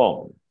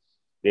performance,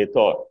 they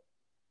thought,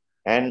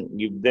 and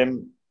give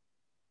them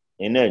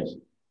energy.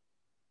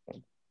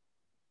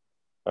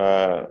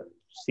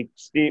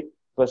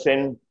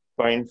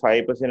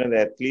 60.5% of the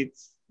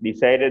athletes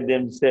decided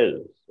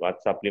themselves what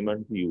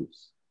supplement to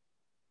use.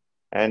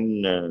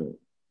 And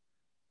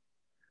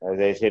as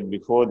I said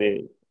before,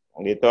 they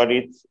thought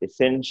it's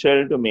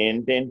essential to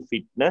maintain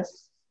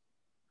fitness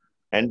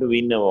and to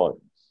win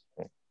awards.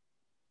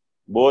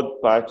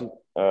 Both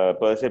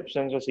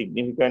perceptions were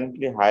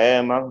significantly higher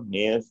among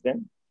males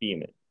than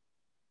females.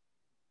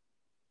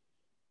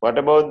 What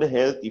about the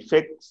health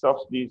effects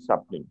of these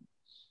supplements?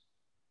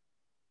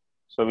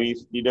 So we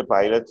did a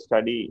pilot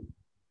study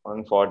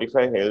on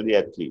 45 healthy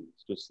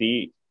athletes to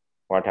see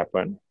what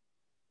happened.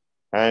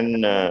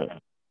 And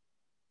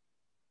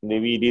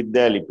we did the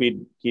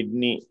lipid,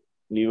 kidney,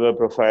 liver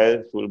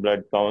profiles, full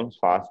blood counts,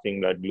 fasting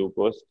blood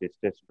glucose,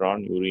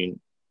 testosterone, urine,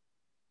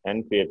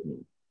 and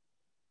creatinine.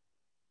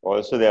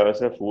 Also, there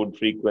was a food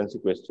frequency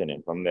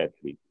questionnaire from the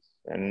athletes.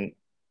 And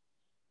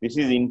this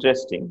is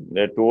interesting.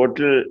 The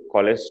total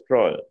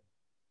cholesterol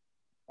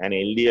and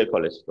LDL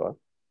cholesterol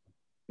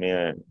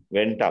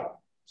went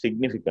up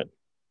significantly.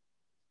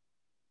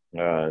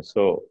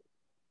 So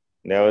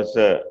there was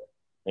a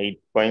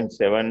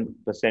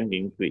 8.7%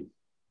 increase.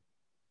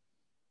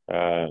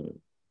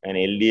 And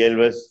LDL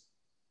was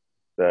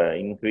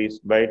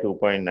increased by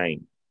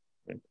 2.9.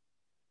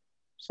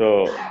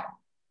 So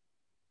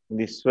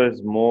this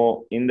was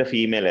more in the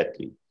female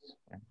athletes.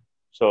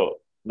 So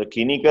the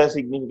clinical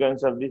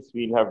significance of this,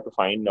 we'll have to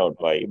find out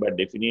why, but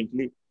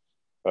definitely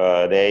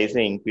there is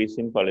an increase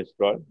in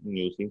cholesterol in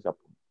using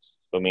supplements.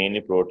 So mainly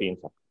protein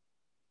supplements.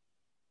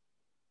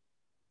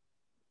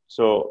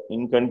 So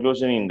in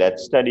conclusion, in that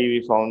study,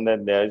 we found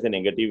that there is a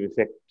negative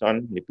effect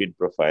on lipid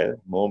profile,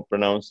 more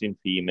pronounced in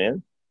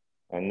females,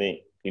 and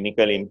the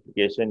clinical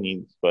implication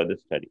needs further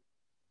study.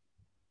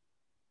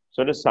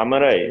 So to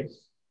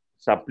summarize,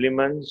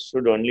 supplements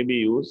should only be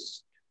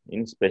used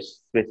in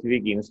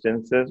specific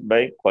instances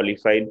by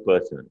qualified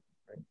persons.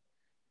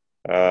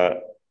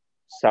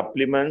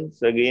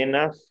 Supplements, again,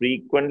 are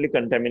frequently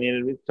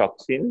contaminated with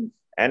toxins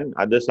and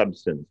other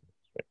substances.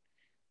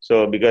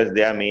 So because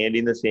they are made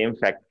in the same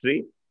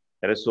factory,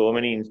 there are so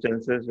many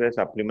instances where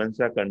supplements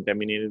are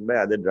contaminated by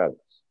other drugs.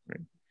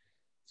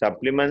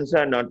 Supplements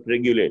are not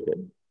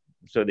regulated,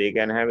 so they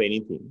can have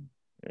anything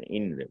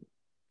in them.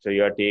 So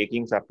you are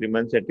taking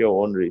supplements at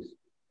your own risk.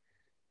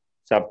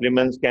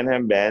 Supplements can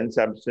have banned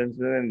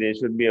substances and they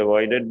should be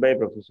avoided by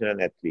professional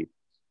athletes.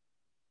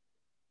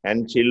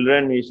 And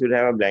children, we should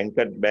have a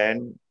blanket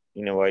ban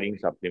in avoiding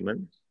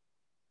supplements.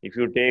 If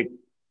you take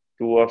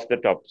two of the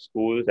top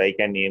schools, I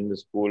can name the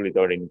school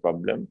without any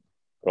problem,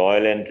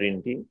 Royal and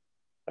Trinity,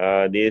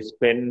 they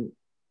spend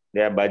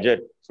their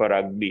budget for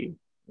rugby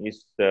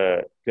is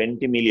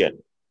 20 million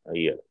a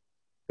year,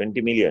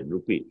 20 million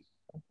rupees.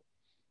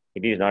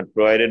 It is not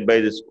provided by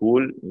the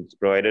school, it's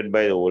provided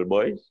by the old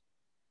boys.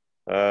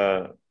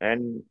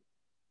 And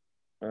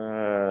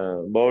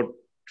about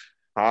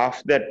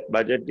half that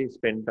budget is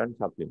spent on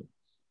supplements.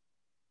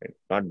 Right?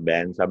 Not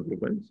banned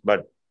supplements,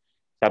 but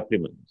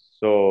supplements.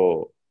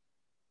 So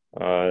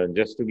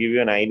just to give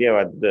you an idea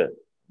what the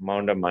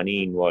amount of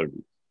money involved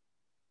is.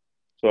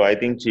 So I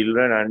think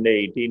children under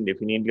 18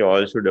 definitely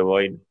all should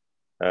avoid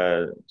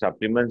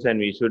supplements, and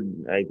we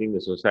should, I think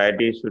the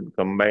society should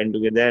combine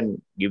together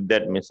and give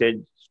that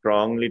message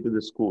strongly to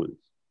the schools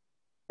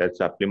that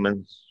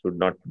supplements should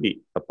not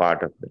be a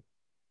part of it.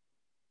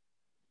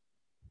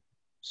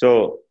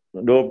 So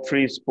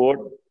dope-free sport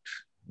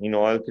in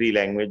all three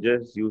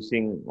languages,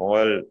 using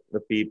all the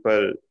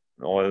people,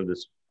 all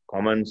the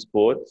common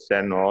sports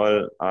and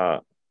all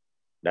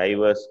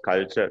diverse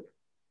culture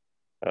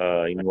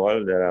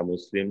involved. There are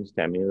Muslims,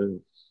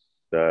 Tamils,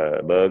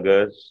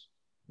 Burghers.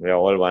 We are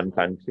all one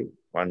country,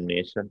 one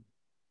nation.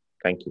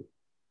 Thank you.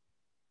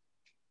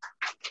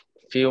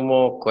 Few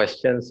more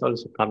questions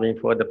also coming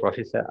for the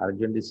Professor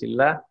Arjun De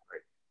Silva.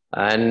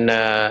 And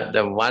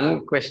the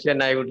one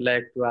question I would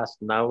like to ask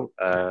now,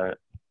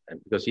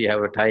 because we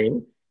have a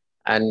time,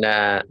 and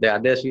the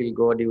others will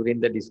go during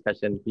the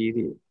discussion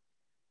period.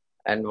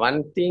 And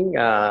one thing,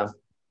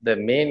 the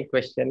main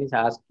question is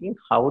asking,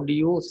 how do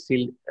you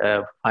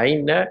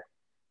find a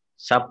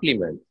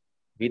supplement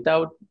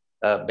without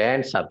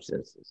banned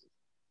substances?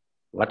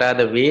 What are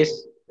the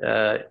ways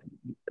the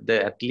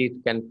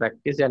athlete can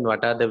practice, and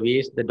what are the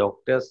ways the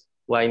doctors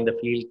who are in the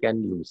field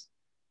can use?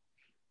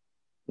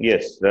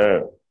 Yes.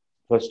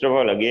 First of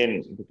all,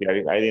 again, to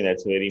clarify, I think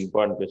that's a very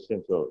important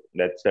question. So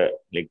that's a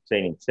lecture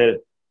in itself.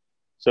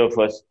 So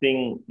first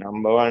thing,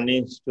 number one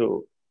is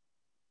to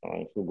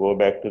go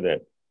back to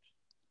that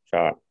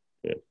chart.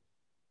 Yes.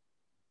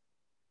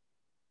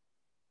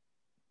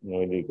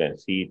 Maybe you can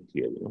see it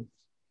here.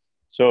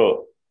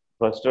 So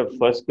first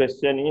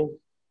question is,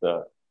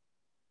 do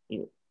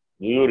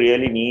you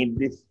really need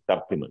this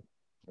supplement?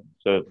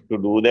 So to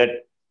do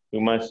that,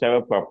 you must have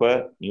a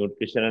proper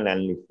nutritional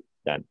analysis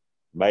done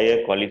by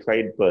a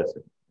qualified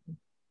person,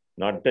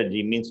 not a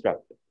gym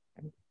instructor.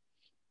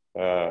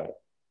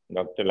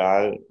 Dr.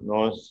 Lal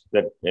knows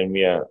that when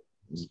we are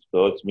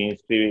sports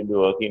ministry, will be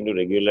working to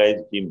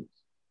regularize gyms.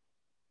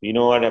 We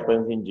know what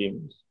happens in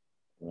gyms.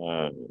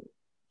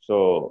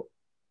 So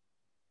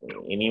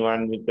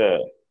anyone with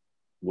a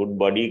good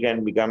body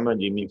can become a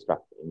gym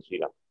instructor in Sri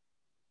Lanka.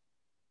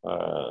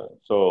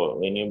 So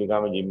when you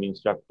become a gym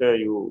instructor,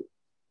 you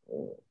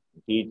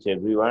teach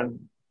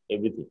everyone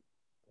everything,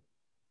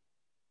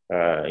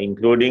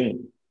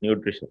 including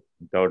nutrition,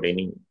 without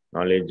any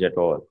knowledge at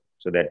all.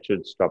 So that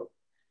should stop.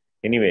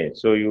 Anyway,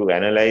 so you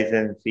analyze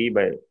and see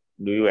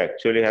do you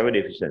actually have a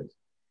deficiency?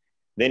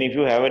 Then if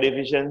you have a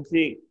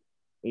deficiency,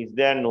 is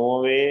there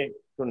no way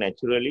to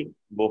naturally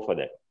go for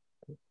that?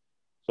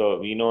 So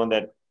we know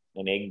that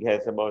an egg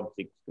has about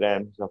 6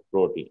 grams of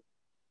protein,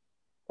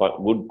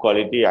 good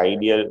quality,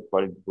 ideal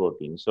quality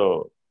protein.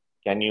 So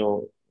can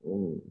you,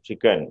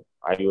 chicken,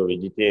 are you a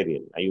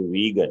vegetarian? Are you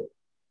vegan?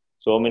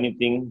 So many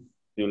things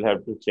you'll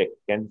have to check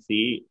and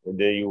see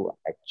whether you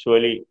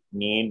actually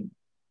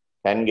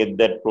can get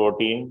that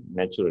protein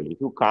naturally.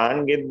 If you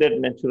can't get that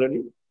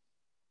naturally,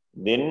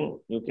 then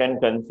you can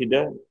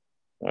consider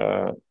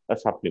a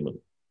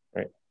supplement,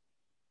 right?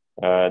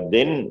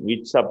 Then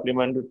which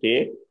supplement to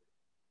take?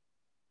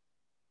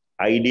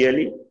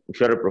 Ideally, if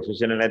you're a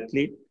professional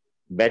athlete,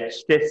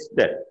 batch test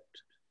that.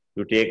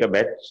 You take a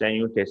batch and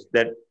you test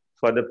that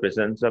for the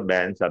presence of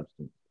banned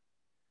substance.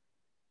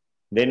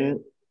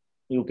 Then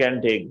you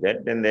can take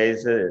that. Then there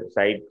is a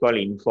site called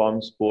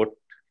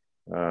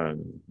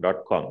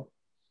informsport.com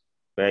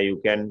where you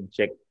can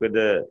check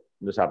whether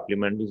the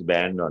supplement is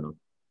banned or not.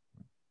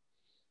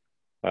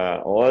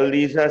 All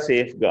these are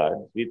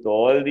safeguards. With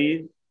all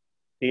these,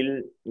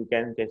 still you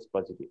can test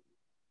positive.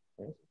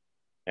 Right?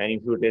 And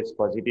if you test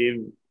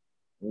positive,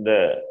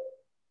 the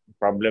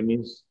problem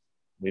is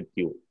with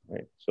you.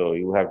 Right? So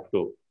you have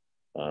to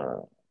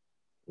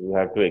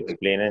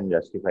explain and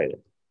justify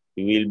that.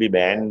 You will be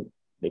banned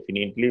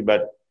definitely,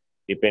 but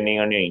depending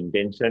on your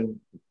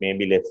intention, it may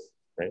be less.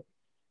 Right?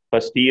 For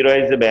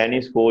steroids, the ban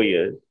is 4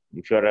 years.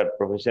 If you're a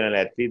professional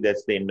athlete,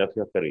 that's the end of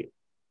your career.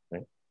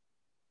 Right?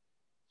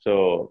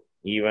 So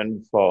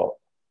even for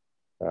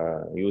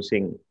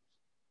using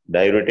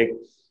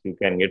diuretics, you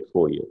can get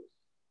 4 years.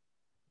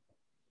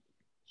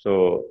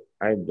 So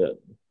to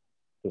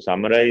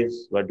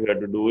summarize, what you have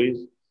to do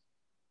is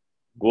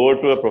go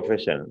to a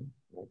professional,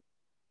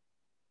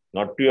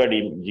 not to your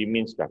gym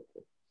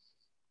instructor.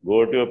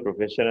 Go to a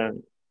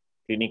professional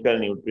clinical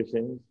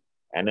nutritionist,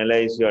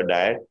 analyze your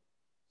diet,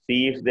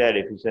 see if there are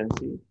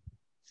deficiencies,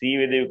 see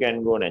whether you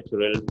can go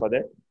natural for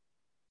that.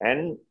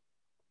 And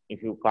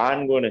if you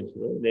can't go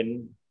natural,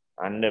 then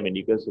under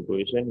medical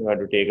supervision, you have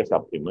to take a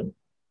supplement.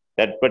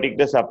 That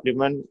particular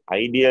supplement,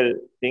 ideal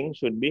thing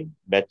should be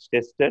batch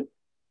tested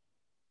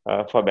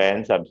for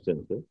banned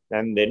substances,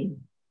 and then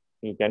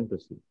you can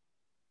proceed.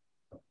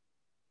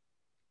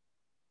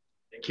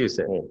 Thank you,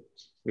 sir.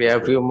 We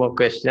have a few more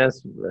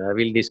questions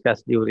we'll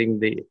discuss during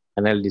the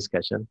panel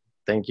discussion.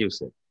 Thank you,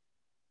 sir.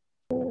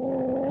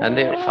 And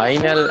the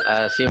final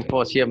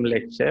symposium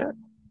lecture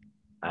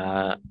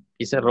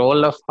is a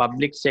role of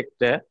public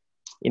sector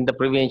in the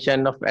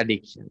prevention of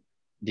addiction.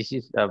 This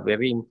is a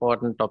very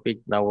important topic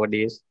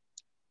nowadays,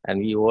 and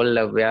we all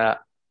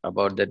aware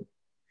about the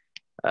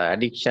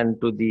addiction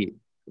to the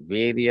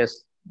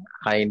various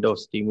kind of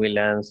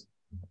stimulants,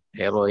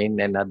 heroin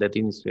and other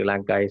things. Sri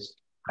Lanka is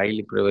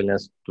highly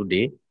prevalent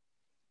today.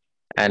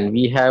 And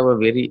we have a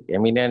very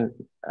eminent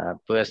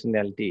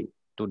personality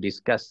to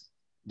discuss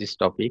this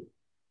topic.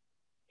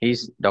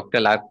 He's Dr.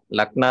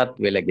 Laknath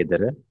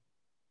Velagedara,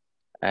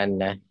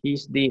 and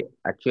he's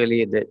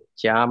actually the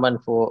chairman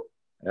for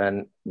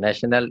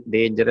National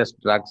Dangerous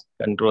Drugs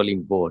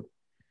Controlling Board.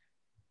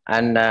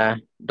 And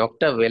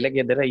Dr.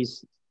 Velagedara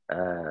is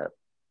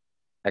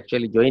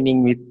actually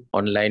joining with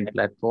online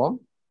platform.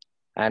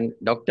 And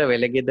Dr.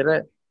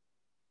 Velagedara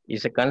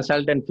is a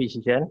consultant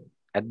physician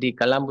at the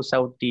Colombo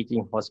South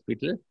Teaching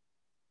Hospital.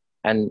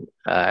 And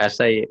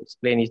as I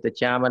explained, he's the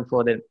chairman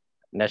for the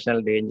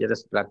National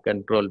Dangerous Drug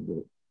Control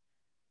Board.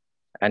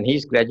 And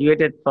he's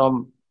graduated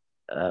from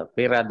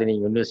Peradeniya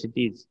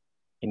Universities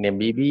in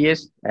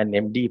MBBS and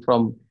MD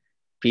from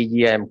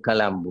PGIM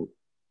Colombo.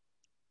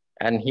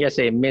 and he has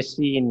a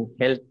MSc in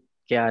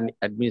Healthcare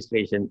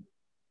Administration,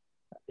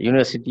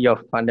 University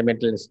of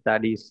Fundamental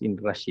Studies in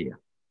Russia.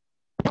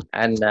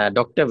 And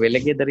Dr.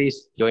 Velagether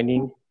is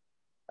joining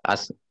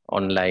us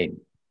online.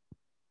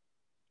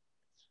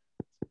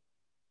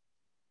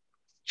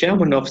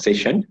 Chairman of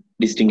session,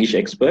 distinguished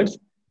experts,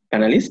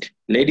 panelists,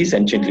 ladies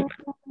and gentlemen.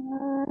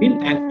 Being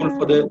thankful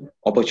for the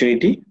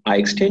opportunity, I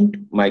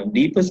extend my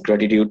deepest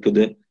gratitude to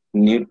the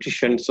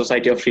Nutrition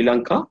Society of Sri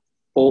Lanka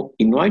for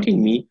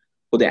inviting me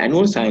for the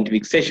annual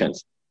scientific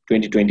sessions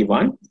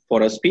 2021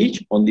 for a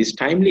speech on this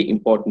timely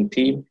important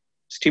theme,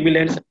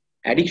 stimulants,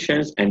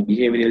 addictions and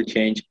behavioral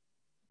change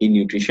in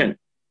nutrition.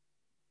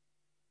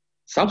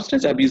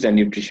 Substance abuse and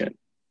nutrition.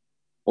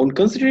 On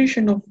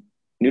consideration of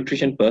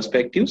nutrition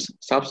perspectives,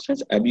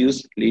 substance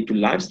abuse lead to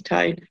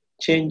lifestyle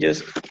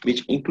changes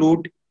which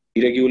include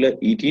irregular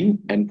eating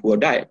and poor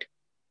diet.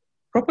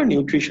 Proper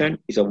nutrition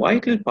is a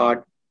vital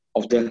part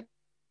of the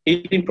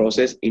healing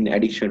process in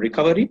addiction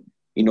recovery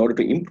in order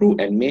to improve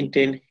and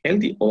maintain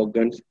healthy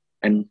organs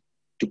and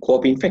to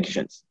cope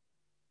infections.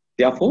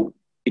 Therefore,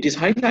 it is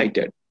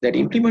highlighted that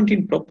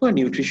implementing proper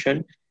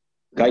nutrition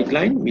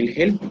guideline will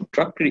help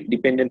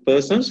drug-dependent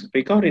persons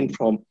recovering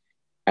from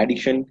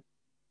addiction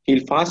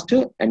heal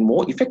faster and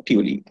more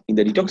effectively in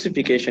the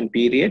detoxification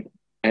period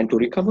and to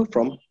recover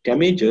from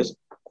damages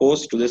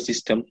caused to the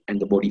system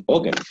and the body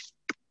organs.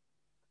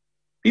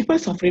 People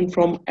suffering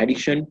from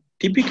addiction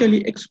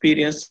typically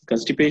experience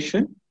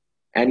constipation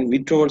and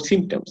withdrawal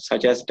symptoms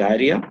such as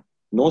diarrhea,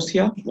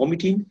 nausea,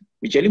 vomiting,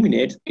 which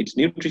eliminates its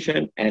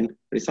nutrition and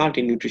result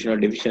in nutritional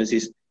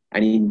deficiencies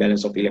and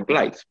imbalance of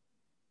electrolytes.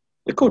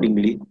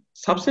 Accordingly,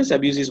 substance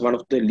abuse is one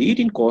of the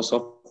leading causes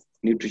of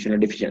nutritional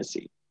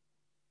deficiency.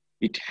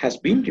 It has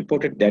been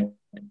reported that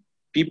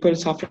people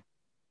suffering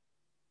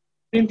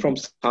from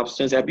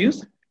substance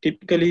abuse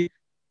typically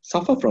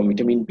suffer from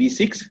vitamin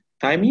B6,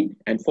 thiamine,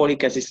 and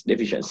folic acid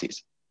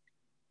deficiencies.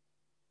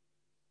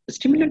 The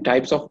stimulant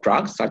types of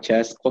drugs such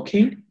as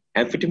cocaine,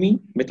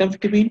 amphetamine,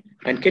 methamphetamine,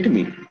 and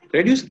ketamine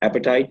reduce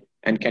appetite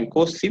and can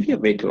cause severe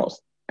weight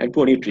loss and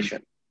poor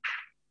nutrition.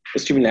 The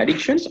stimulant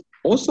addictions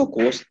also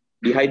cause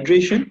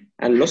dehydration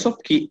and loss of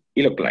key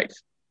electrolytes.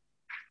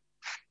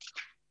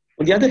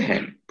 On the other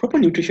hand, proper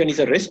nutrition is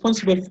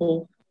responsible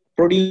for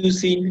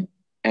producing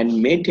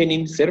and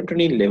maintaining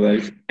serotonin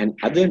levels and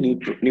other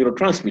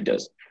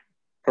neurotransmitters,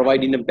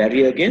 providing a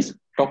barrier against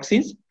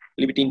toxins,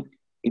 limiting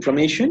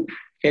inflammation,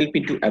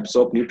 helping to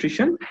absorb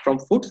nutrition from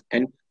foods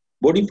and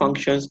body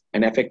functions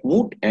and affect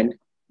mood and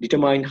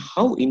determine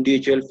how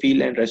individuals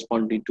feel and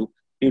respond to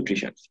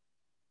nutrition.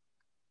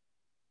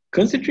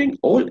 Considering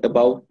all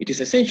above, it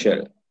is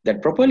essential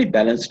that properly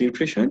balanced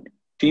nutrition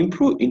to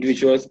improve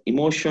individuals'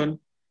 emotion,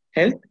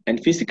 health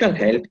and physical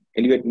health,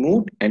 elevate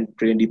mood and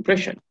prevent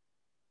depression.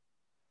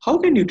 How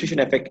can nutrition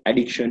affect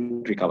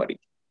addiction recovery?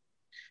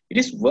 It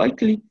is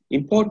vitally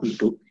important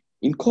to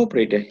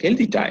incorporate a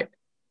healthy diet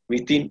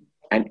within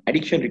an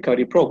addiction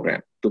recovery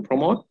program to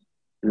promote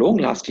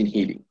long-lasting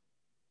healing.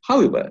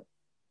 However,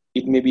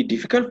 it may be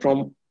difficult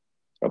for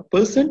a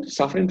person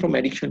suffering from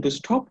addiction to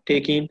stop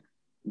taking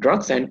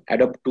drugs and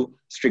adopt to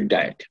strict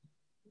diet.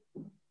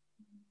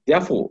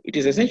 Therefore, it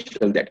is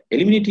essential that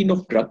eliminating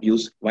of drug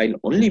use while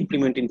only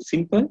implementing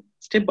simple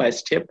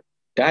step-by-step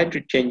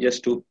dietary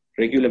changes to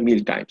regular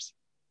meal times.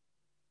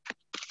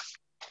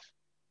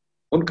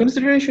 On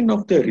consideration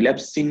of the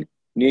relapsing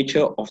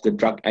nature of the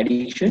drug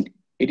addiction,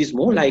 it is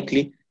more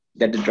likely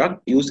that the drug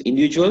use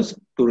individuals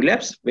to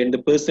relapse when the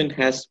person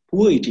has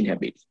poor eating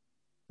habits.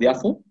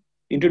 Therefore,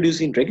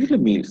 introducing regular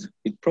meals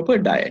with proper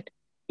diet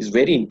is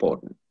very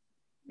important.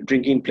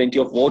 Drinking plenty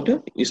of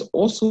water is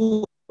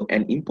also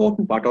an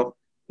important part of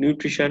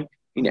nutrition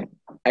in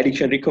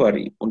addiction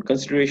recovery on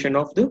consideration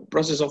of the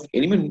process of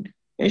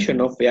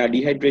elimination of where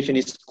dehydration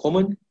is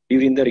common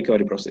during the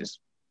recovery process.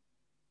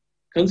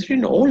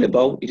 Considering all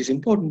above, it is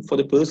important for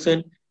the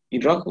person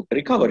in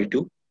recovery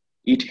to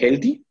eat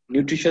healthy,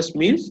 nutritious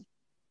meals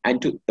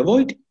and to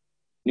avoid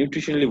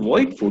nutritionally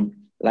void food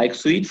like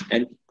sweets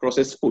and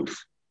processed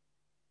foods.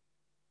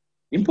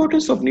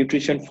 Importance of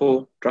nutrition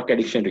for drug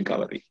addiction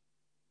recovery.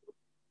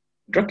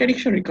 Drug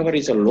addiction recovery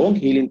is a long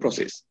healing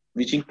process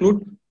which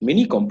includes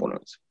many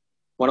components.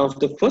 One of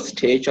the first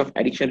stage of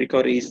addiction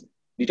recovery is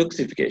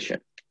detoxification,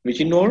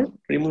 which involves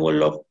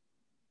removal of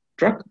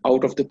drug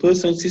out of the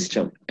person's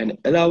system and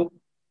allow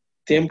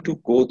them to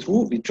go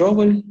through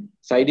withdrawal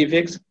side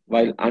effects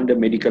while under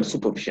medical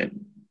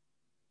supervision.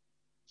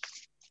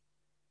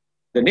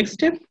 The next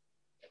step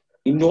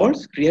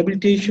involves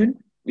rehabilitation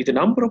with a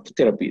number of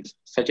therapies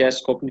such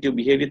as cognitive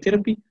behavior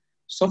therapy,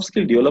 soft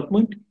skill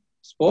development,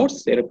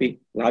 sports therapy,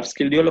 life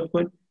skill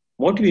development,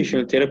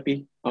 motivational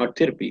therapy, art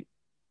therapy.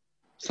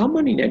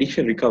 Someone in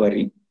addiction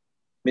recovery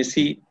may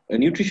see a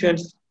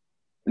nutritionist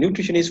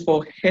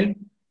for help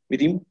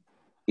with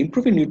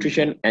improving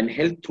nutrition and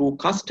health through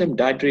custom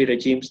dietary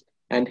regimes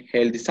and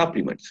healthy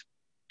supplements.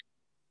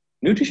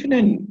 Nutrition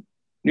and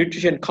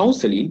nutrition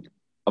counseling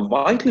are a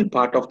vital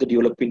part of the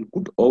developing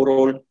good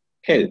overall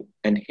health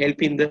and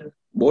helping the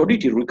body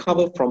to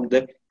recover from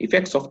the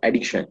effects of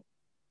addiction.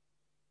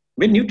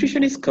 When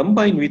nutrition is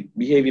combined with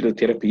behavioral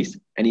therapies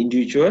and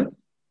individual,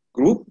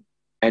 group,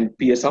 and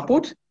peer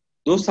support,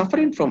 those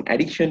suffering from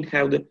addiction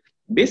have the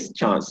best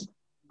chance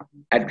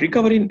at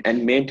recovering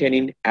and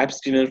maintaining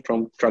abstinence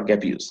from drug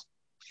abuse.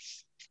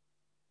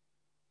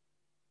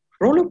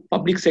 Role of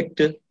public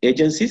sector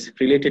agencies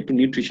related to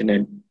nutrition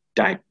and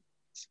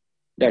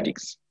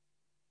dietetics.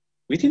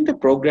 Within the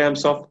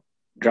programs of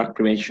drug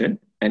prevention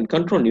and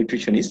control,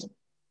 nutritionists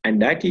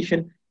and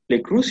dietitians play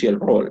a crucial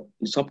role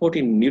in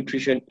supporting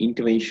nutrition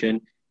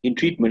intervention in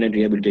treatment and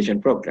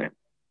rehabilitation programs.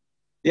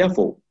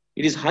 Therefore,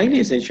 it is highly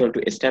essential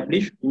to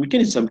establish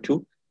mechanisms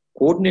to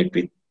coordinate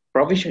with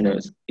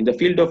professionals in the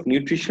field of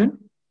nutrition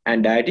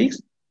and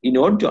dietetics in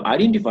order to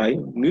identify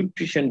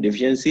nutrition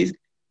deficiencies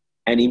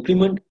and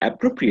implement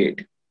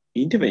appropriate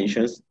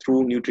interventions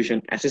through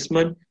nutrition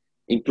assessment,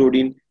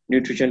 including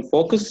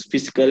nutrition-focused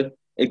physical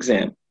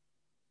exam.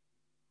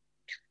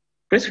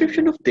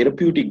 Prescription of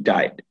therapeutic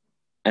diet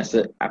as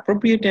an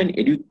appropriate and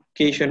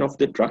education of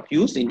the drug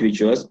use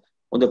individuals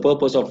on the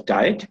purpose of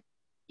diet,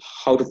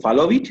 how to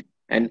follow it,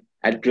 and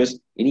address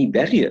any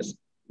barriers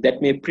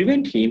that may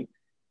prevent him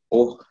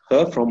or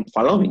her from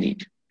following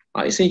it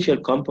are essential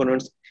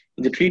components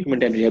in the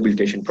treatment and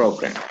rehabilitation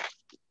program.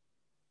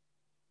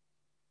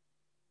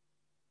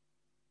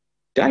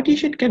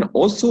 Dietitian can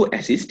also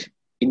assist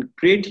in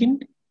creating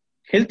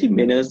healthy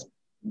menus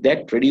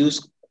that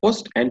reduce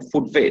cost and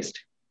food waste,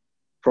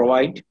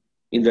 provide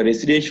in the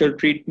residential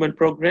treatment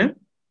program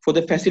for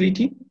the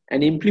facility,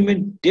 and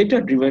implement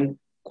data-driven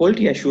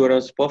quality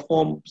assurance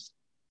performance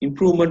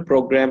improvement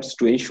programs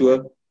to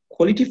ensure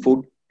quality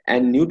food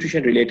and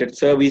nutrition-related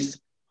service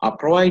are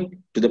provided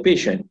to the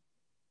patient.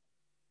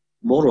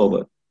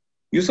 Moreover,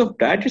 use of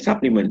dietary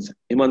supplements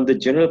among the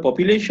general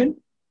population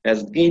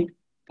has gained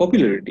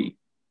popularity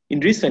in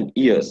recent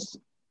years,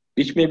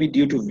 which may be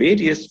due to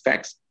various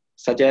facts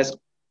such as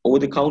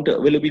over-the-counter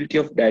availability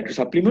of dietary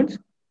supplements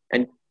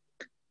and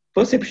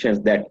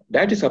perceptions that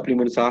dietary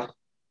supplements are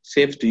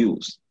safe to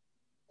use.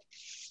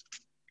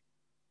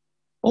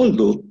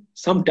 Although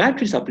some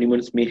dietary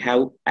supplements may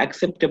have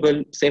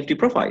acceptable safety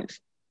profiles,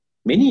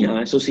 many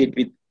are associated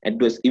with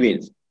adverse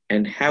events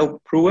and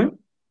have proven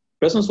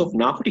presence of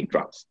narcotic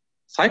drugs,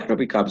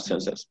 psychotropic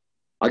substances,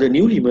 other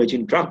newly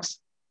emerging drugs,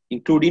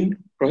 including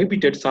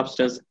prohibited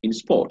substance in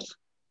sports.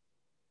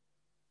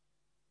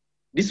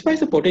 Despite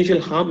the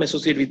potential harm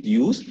associated with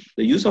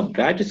the use of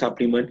dietary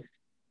supplement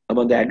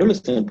among the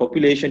adolescent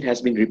population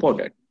has been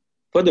reported.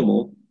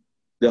 Furthermore,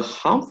 the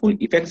harmful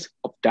effects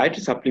of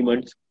dietary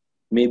supplements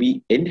may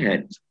be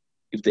enhanced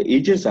if the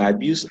agents are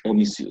abused or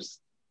misused.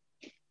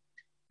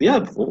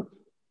 Therefore,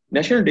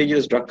 National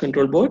Dangerous Drug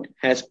Control Board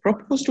has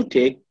proposed to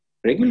take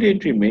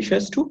regulatory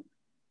measures to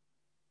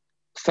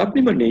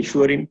supplement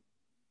ensuring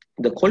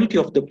the quality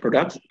of the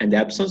products and the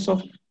absence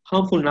of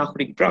harmful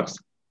narcotic drugs,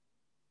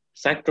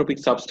 psychotropic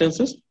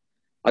substances,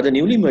 other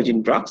newly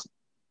emerging drugs,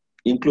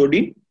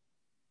 including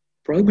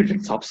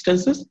prohibited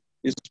substances,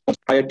 is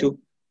prior to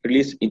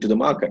release into the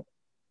market.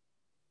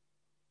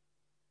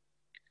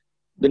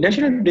 The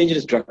National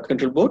Dangerous Drug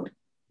Control Board,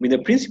 with the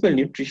principal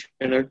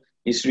nutritional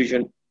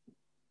institution,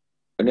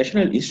 a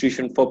national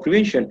institution for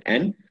prevention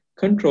and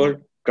control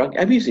drug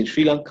abuse in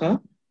Sri Lanka,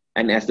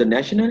 and as the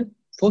national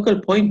focal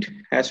point,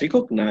 has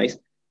recognized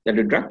that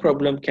the drug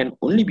problem can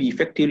only be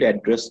effectively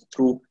addressed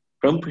through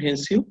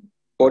comprehensive,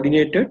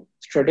 coordinated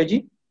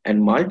strategy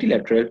and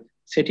multilateral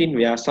setting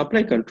where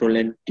supply control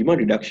and demand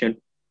reduction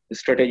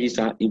strategies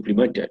are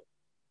implemented.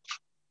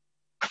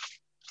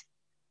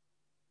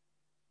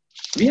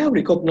 We have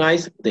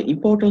recognized the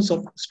importance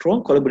of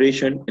strong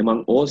collaboration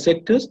among all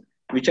sectors,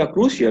 which are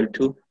crucial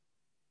to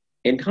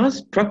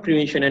enhance drug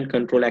prevention and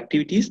control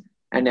activities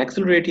and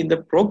accelerating the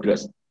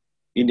progress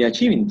in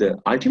achieving the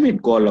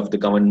ultimate goal of the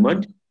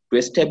government to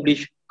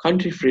establish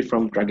country free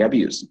from drug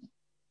abuse.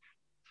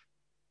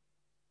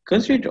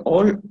 Considered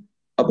all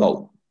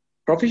above,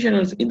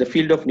 professionals in the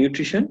field of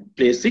nutrition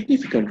play a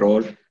significant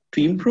role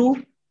to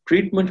improve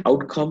treatment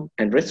outcome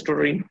and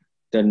restoring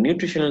the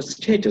nutritional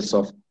status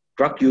of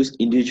drug use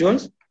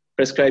individuals,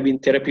 prescribing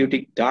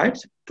therapeutic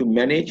diets to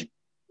manage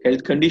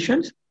health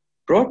conditions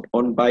brought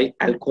on by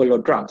alcohol or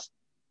drugs,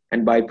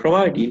 and by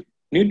providing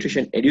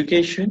nutrition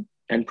education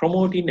and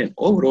promoting an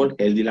overall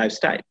healthy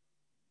lifestyle.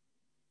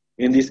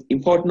 In this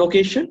important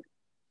occasion,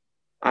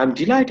 I am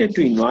delighted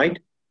to invite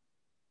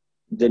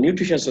the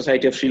Nutrition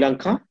Society of Sri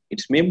Lanka,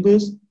 its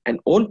members, and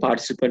all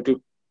participants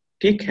to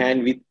take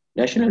hand with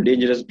National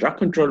Dangerous Drug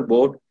Control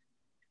Board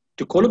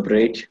to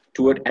collaborate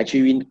toward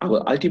achieving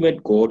our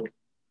ultimate goal,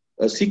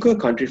 a secure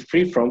country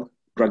free from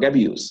drug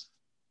abuse.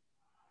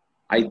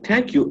 I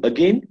thank you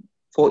again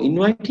for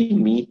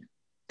inviting me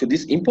to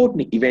this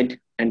important event,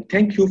 and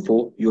thank you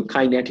for your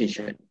kind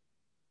attention.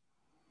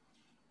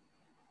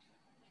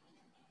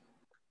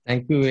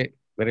 Thank you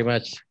very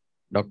much,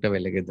 Dr.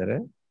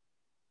 Velagadara.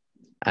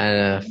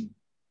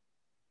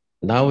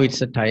 Now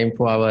it's a time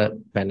for our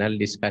panel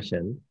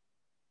discussion.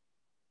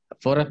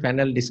 For a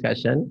panel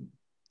discussion,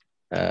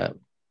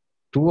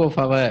 two of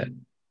our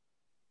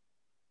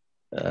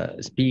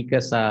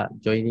speakers are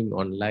joining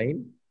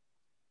online.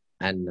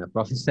 and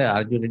Professor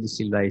Arjuna De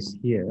Silva is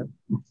here.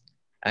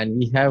 And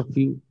we have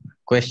few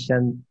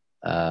questions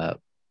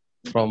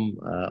from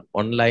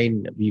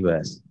online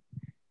viewers.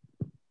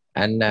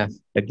 And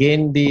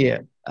again,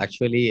 thank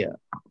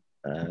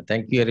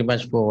you very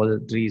much for all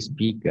three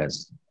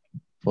speakers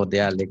for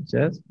their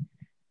lectures.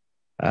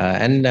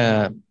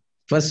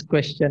 First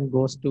question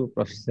goes to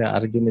Professor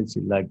Arjuna De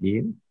Silva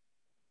again.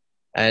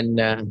 And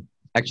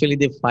actually,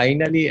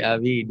 finally,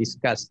 we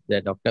discussed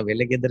that Dr.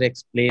 Velagadhar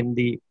explained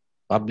the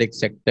public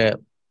sector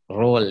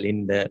role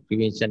in the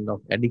prevention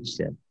of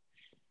addiction.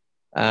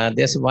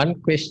 There's one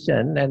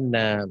question and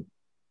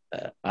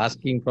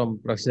asking from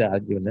Professor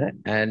Arjuna,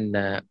 and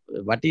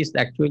what is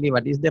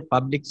the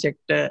public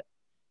sector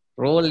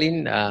role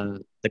in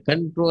the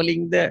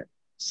controlling the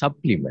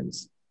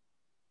supplements?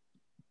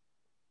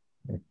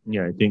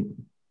 Yeah, I think,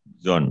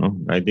 John, no?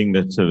 I think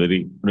that's a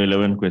very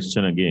relevant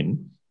question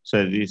again. So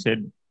as we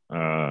said,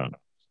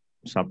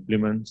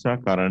 supplements are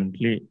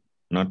currently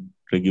not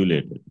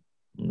regulated.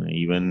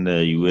 Even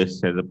the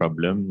US has a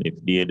problem.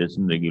 FDA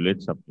doesn't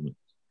regulate supplements.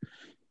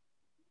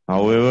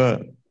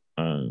 However,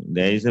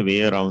 there is a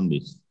way around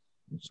this.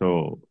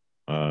 So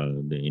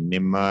the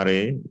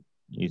NMRA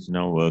is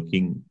now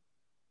working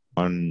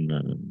on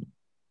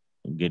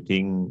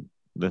getting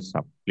the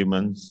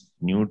supplements,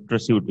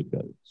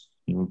 nutraceuticals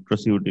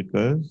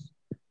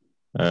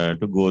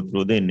to go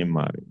through the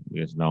NMRA.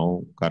 Because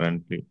now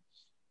currently,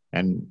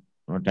 and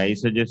what I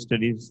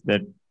suggested is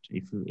that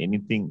if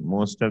anything,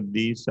 most of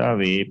these are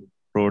whey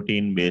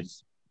protein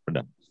based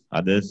products.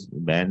 Others,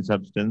 banned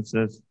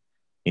substances,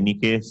 any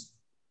case,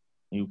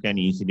 you can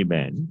easily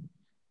ban.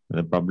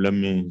 The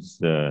problem is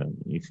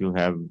if you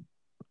have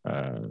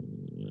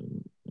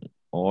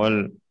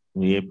all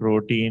whey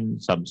protein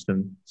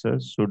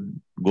substances should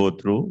go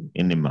through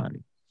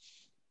NMRA.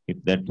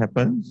 If that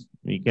happens,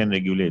 we can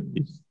regulate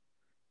this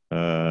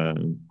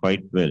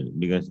quite well,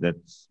 because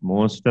that's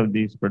most of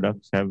these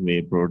products have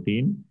whey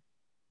protein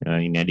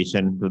in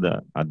addition to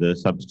the other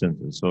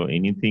substances. So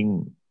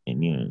anything,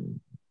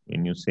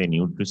 when you say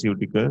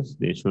nutraceuticals,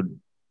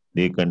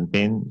 they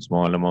contain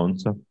small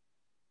amounts of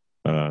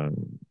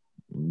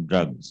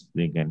drugs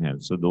they can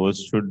have. So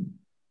those should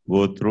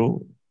go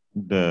through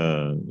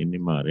the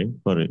NMRA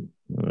for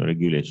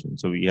regulation.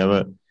 So we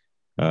have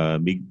a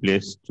big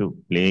place to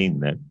play in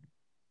that.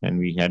 And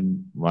we had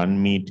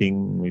one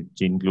meeting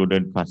which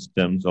included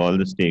customs, all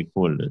the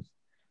stakeholders.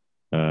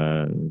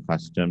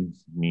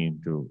 Customs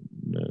need to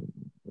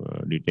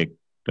detect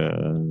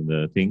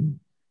the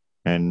thing,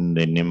 and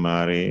then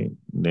NMRA,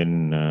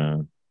 then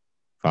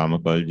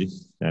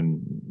pharmacologists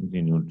and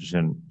the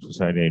nutrition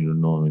society. I don't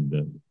know if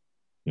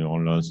you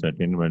all are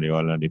certain, but they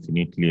all are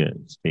definitely a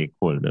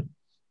stakeholder.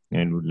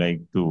 And would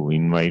like to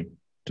invite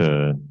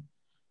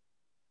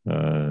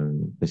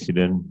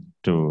President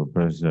to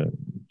Professor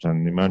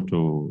Chandima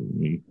to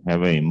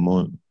have a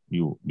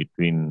MOU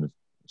between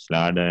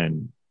SLADA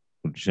and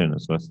Nutrition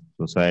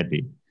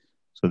Society,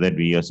 so that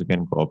we also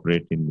can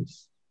cooperate in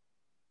this.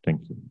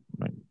 Thank you.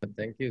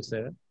 Thank you,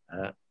 sir.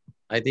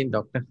 I think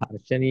Dr.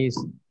 Harshani is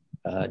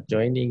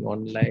joining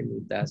online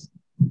with us.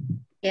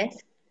 Yes.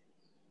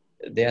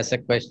 There's a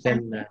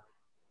question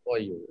for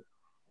you.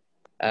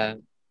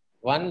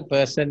 One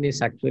person is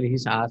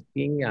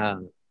asking,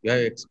 you have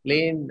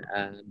explained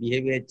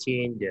behavior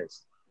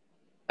changes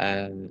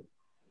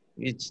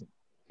which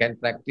can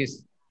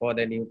practice for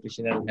the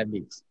nutritional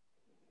habits.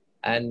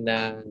 And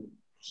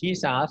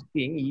he's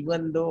asking,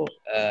 even though,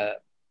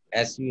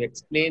 as you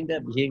explained, the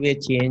behavior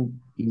change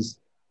is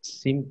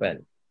simple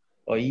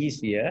or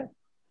easier,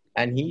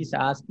 and he's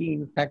asking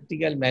in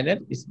practical manner,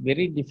 it's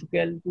very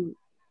difficult to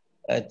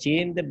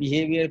change the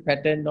behavior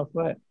pattern of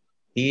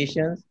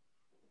patients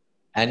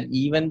and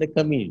even the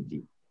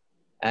community.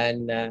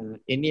 And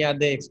any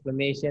other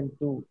explanation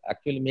to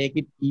actually make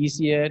it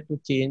easier to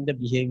change the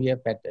behavior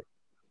pattern,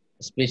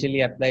 especially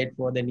applied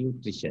for the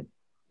nutrition?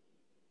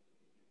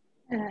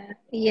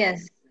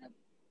 Yes,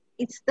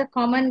 it's the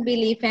common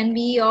belief, and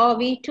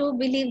we too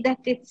believe that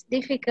it's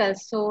difficult.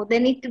 So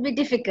then it will be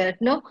difficult,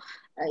 no?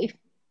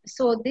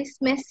 So this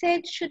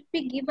message should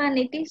be given.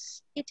 It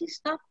is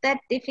not that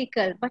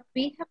difficult, but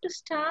we have to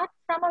start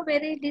from a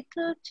very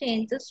little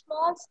change, a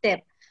small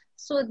step.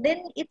 So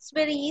then it's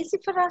very easy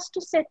for us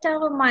to set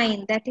our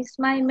mind. That is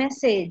my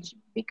message,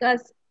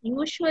 because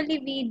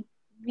usually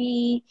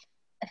we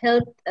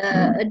health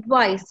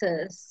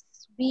advisors,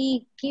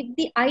 we give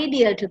the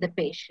ideal to the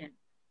patient,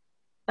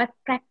 but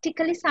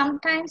practically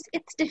sometimes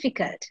it's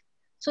difficult.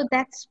 So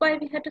that's why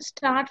we have to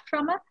start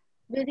from a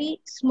very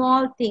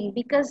small thing,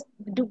 because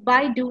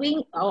by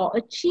doing or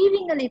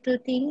achieving a little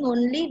thing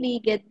only we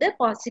get the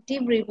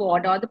positive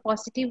reward or the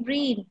positive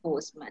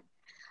reinforcement.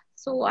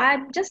 So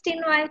I'm just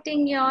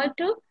inviting you all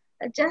to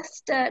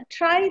just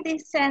try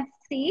this and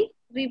see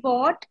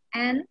reward,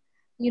 and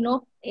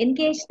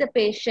engage the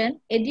patient,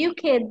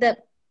 educate the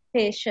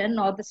patient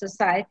or the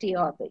society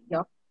or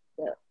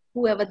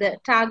whoever the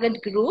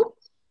target group,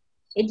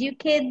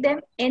 educate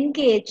them,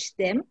 engage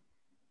them,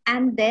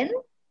 and then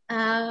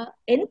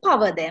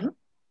empower them,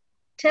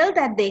 tell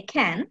that they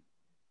can,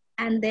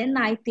 and then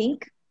I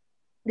think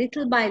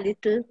little by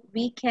little,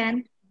 we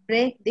can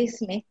break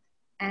this myth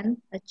and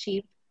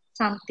achieve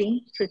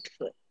something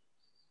fruitful.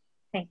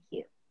 Thank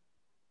you.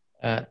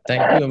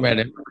 Thank you,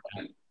 madam.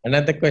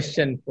 Another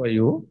question for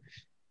you.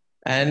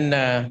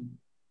 And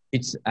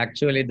it's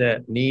actually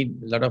the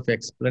need a lot of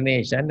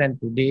explanation. And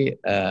today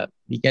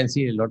we can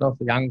see a lot of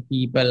young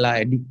people are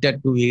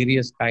addicted to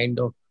various kind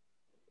of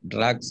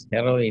drugs,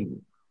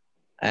 heroin.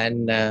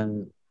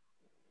 And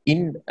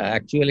in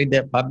actually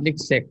the public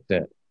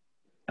sector,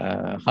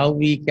 how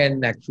we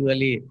can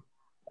actually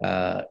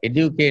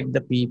educate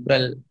the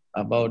people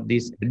about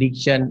this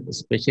addiction,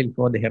 especially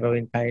for the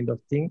heroin kind of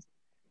things.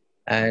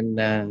 And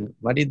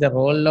what is the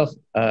role of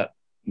a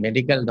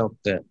medical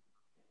doctor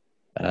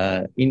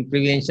in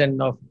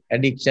prevention of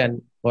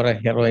addiction for a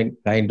heroin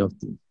kind of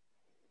thing?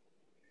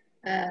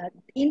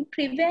 In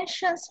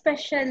prevention,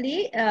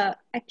 especially,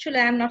 actually,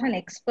 I'm not an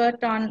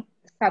expert on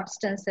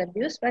substance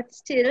abuse, but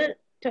still,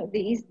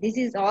 this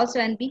is also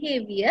an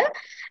behavior.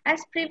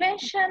 As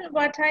prevention,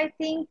 what I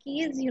think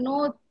is,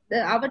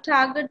 our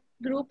target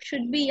group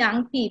should be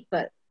young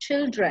people,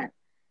 children,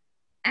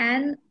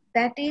 and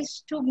that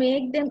is to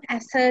make them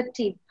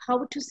assertive,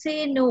 how to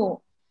say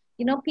no.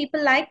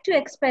 People like to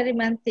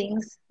experiment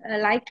things,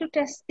 like to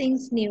test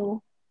things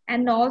new,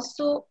 and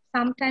also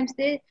sometimes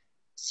they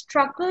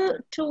struggle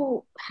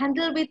to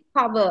handle with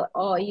power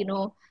or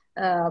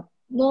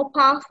more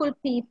powerful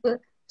people.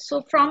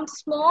 So from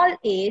small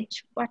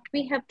age, what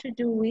we have to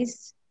do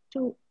is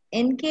to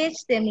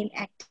engage them in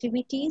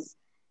activities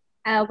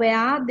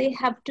where they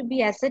have to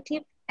be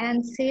assertive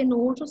and say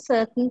no to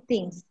certain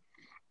things,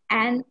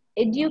 and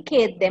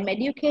educate them.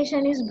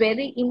 Education is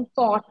very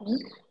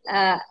important,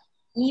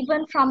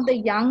 even from the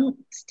young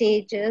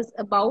stages,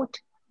 about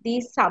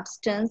these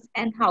substance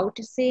and how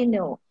to say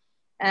no.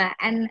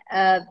 And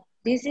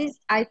this is,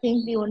 I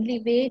think, the only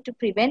way to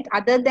prevent,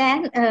 other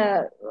than,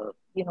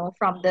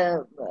 from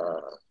the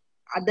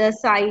other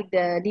side,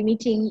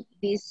 limiting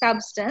these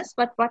substance.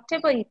 But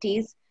whatever it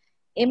is,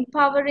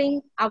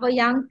 empowering our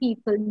young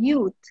people,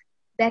 youth,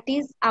 that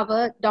is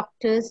our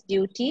doctor's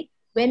duty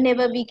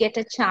whenever we get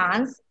a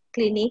chance,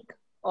 clinic,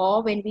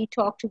 or when we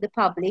talk to the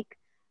public,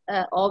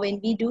 or when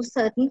we do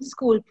certain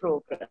school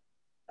programs.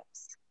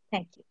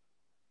 Thank you.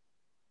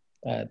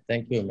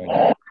 Thank you,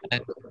 madam.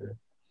 And,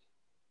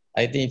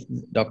 I think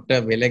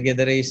Dr.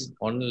 Velagadara is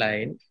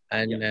online,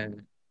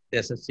 and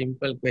there's a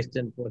simple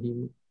question for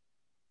him.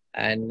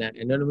 And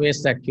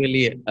anonymous,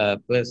 actually, a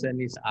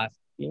person is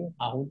asking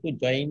how to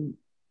join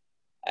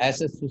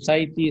as a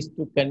society is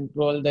to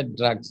control the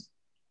drugs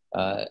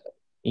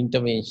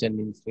intervention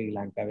in Sri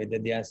Lanka, whether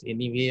there's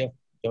any way of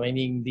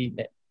joining the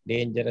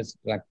dangerous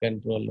drug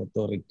control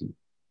authority.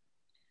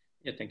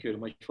 Yeah, thank you very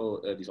much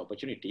for this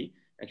opportunity.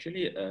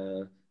 Actually,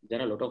 there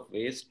are a lot of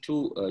ways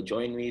to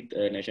join with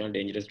National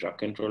Dangerous Drug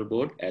Control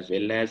Board, as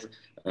well as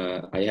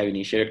I have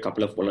initiated a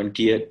couple of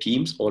volunteer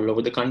teams all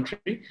over the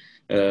country.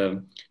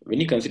 When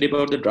you consider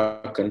about the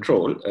drug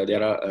control,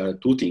 there are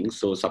two things,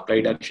 so supply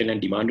reduction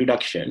and demand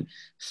reduction.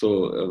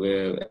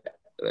 So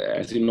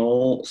as you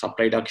know,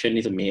 supply reduction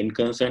is a main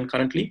concern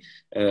currently,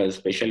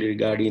 especially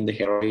regarding the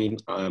heroin,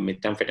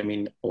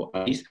 methamphetamine, or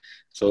ice.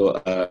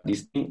 So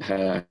this thing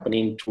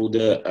happening through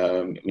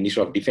the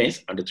Ministry of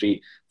Defense under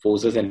 3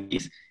 forces and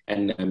peace.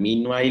 And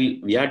meanwhile,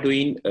 we are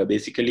doing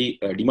basically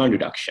demand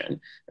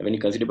reduction. When you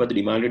consider about the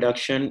demand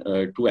reduction,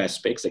 2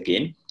 aspects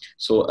again.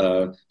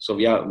 So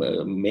we are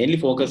mainly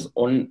focused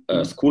on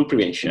school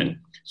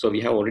prevention. So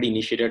we have already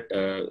initiated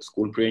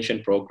school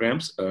prevention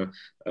programs.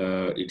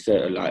 It's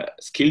a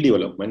skill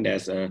development,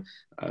 as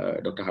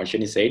Dr.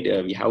 Harshani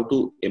said. We have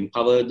to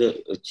empower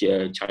the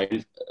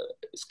child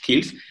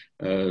skills,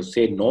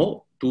 say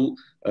no to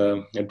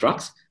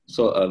drugs.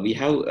 So we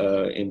have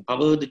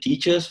empowered the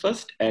teachers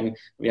first, and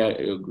we are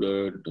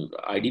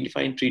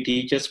identifying 3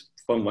 teachers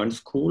from 1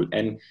 school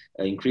and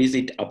increase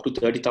it up to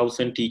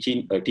 30,000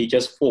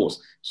 teachers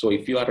force. So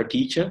if you are a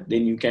teacher,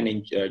 then you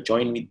can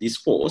join with this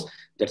force.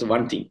 That's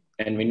one thing.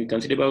 And when we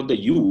consider about the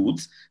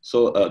youths,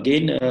 so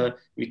again,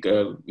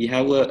 we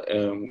have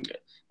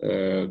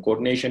a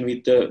coordination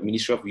with the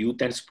Ministry of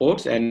Youth and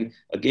Sports. And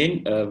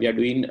again, we are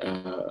doing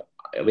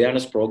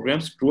awareness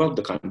programs throughout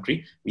the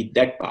country with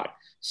that part.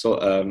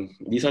 So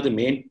these are the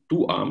main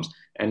 2 arms.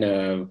 And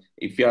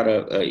if you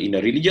are in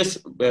a religious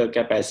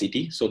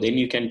capacity, so then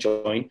you can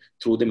join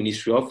through the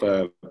Ministry of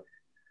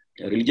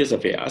Religious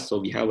Affairs. So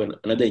we have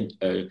another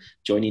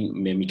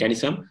joining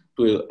mechanism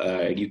to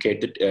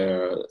educate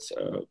the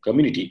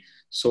community.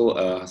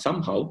 So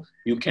somehow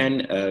you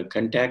can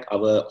contact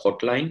our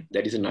hotline,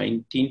 that is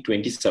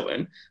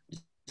 1927.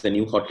 The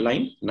new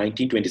hotline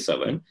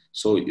 1927.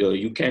 So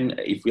you can,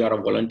 if you are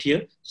a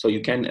volunteer, so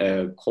you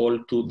can call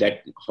to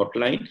that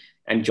hotline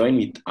and join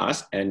with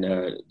us, and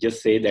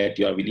just say that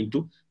you are willing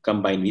to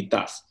combine with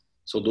us.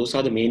 So those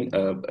are the main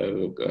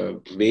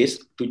ways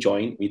to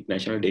join with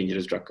National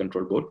Dangerous Drug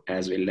Control Board,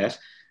 as well as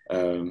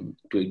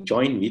to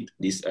join with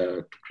this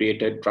to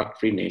create a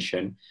drug-free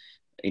nation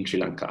in Sri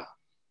Lanka.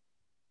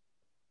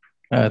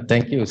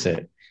 Thank you,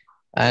 sir.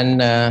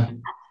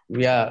 And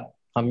we are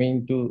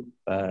coming to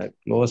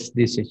close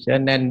this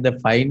session. And the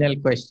final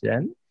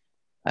question,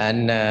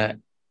 and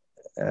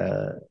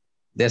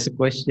there's a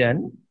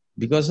question,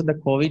 because of the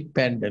COVID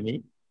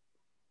pandemic,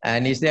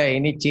 and is there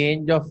any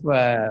change of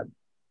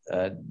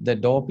the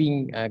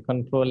doping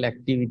control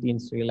activity in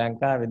Sri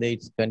Lanka, whether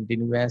it's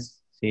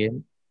continuous,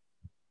 same?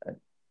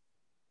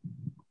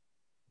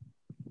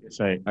 Yes,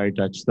 I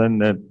touched on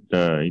that.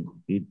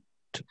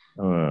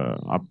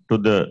 Up to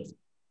the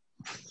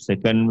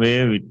second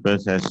wave, it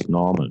was as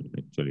normal.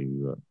 Actually,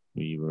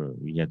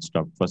 we had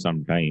stopped for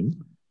some time,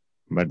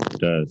 but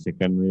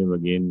second wave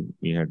again,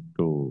 we had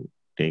to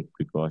take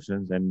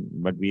precautions,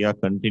 but we are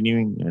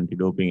continuing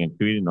anti-doping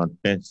activity, not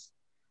as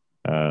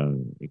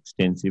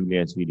extensively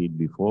as we did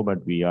before,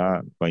 but we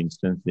are, for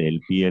instance, the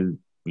LPL,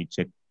 we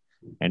checked,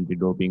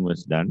 anti-doping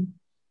was done,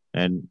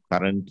 and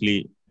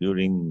currently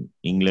during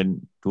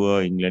England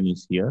tour, England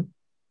is here,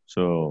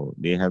 so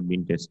they have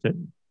been tested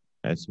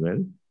as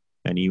well,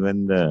 and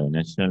even the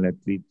national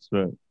athletes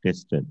were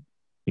tested.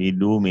 We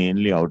do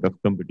mainly out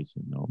of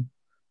competition now,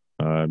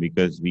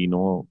 because we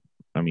know,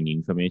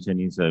 information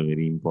is a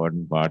very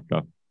important part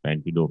of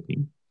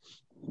anti-doping,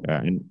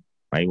 and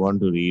I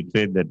want to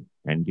reiterate that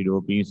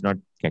anti-doping is not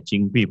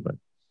catching people.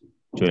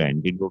 So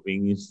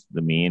anti-doping is,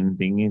 the main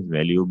thing is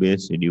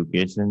value-based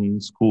education in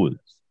schools,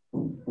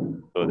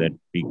 so that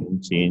we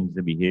can change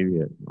the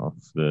behavior of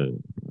the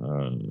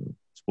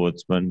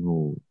sportsmen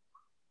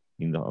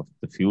of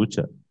the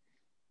future.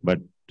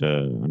 But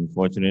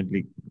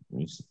unfortunately,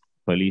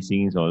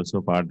 policing is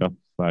also part of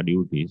our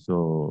duty,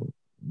 so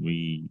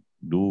we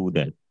do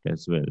that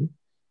as well.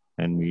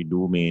 And we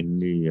do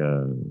mainly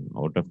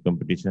out of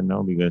competition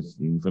now, because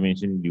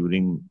information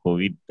during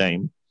COVID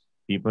time,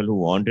 people who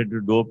wanted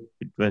to dope,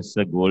 it was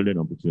a golden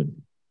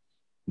opportunity.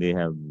 They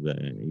have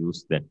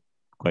used that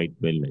quite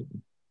well, I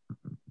think.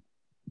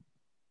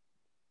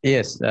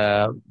 Yes,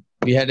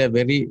 we had a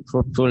very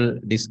fruitful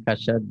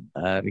discussion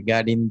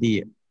regarding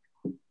the,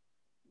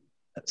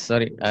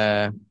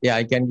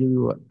 I can give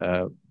you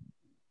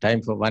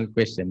time for one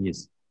question,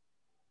 yes.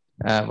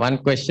 One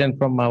question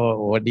from our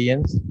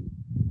audience.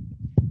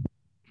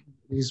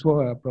 This is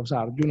for Professor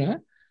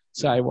Arjuna.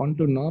 So I want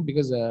to know,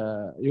 because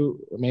you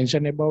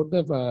mentioned about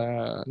the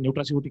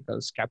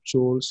nutraceuticals,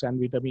 capsules and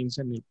vitamins.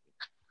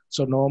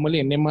 So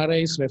normally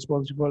NMRI is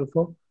responsible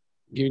for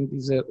giving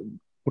this,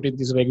 putting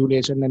this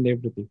regulation and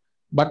everything.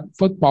 But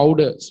for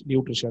powders,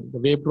 nutrition, the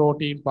whey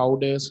protein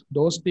powders,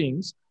 those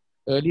things,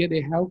 earlier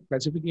they have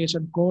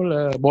classification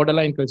called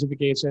borderline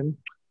classification,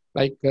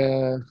 like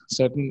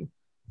certain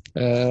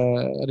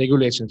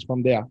regulations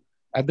from there.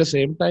 At the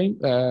same time,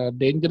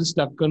 Dangerous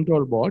Drug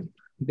Control Board,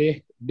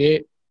 they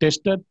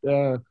tested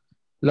a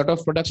lot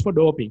of products for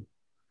doping.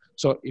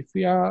 So if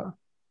we are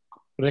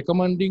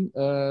recommending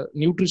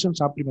nutrition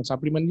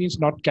supplement means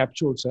not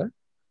capsules,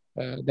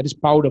 that is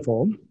powder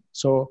form.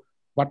 So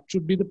what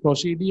should be the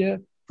procedure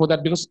for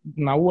that? Because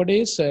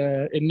nowadays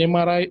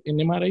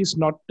NMRI is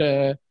not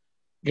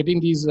getting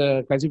these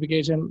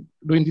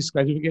doing this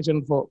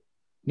classification for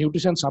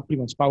nutrition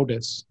supplements,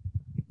 powders.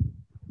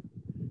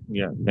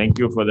 Yeah, thank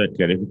you for that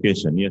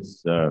clarification.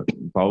 Yes,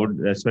 powder,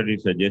 that's what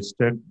is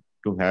suggested,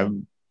 to have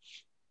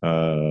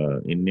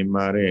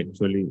NMRA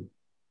actually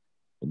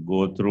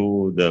go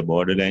through the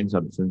borderline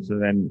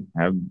substances and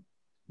have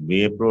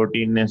whey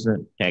protein as a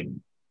tag,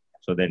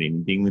 so that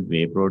anything with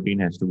whey protein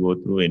has to go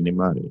through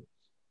NMRA.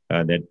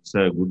 That's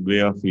a good way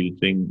of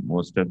filtering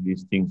most of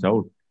these things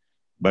out.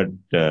 But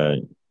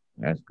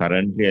as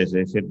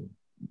I said,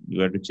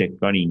 you have to check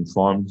on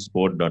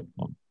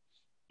informedsport.com.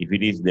 If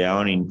it is there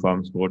on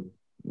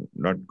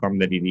informedsport.com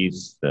that it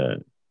is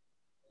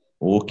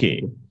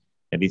okay,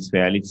 that is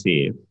fairly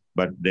safe.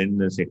 But then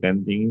the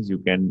second thing is, you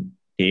can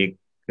take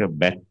a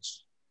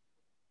batch.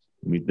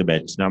 With the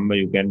batch number,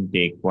 you can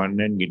take one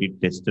and get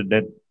it tested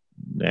at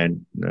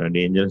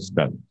dangerous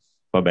drugs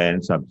for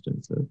banned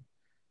substances.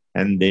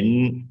 And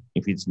then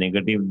if it's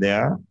negative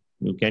there,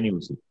 you can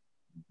use it,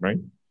 right?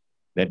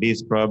 That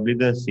is probably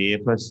the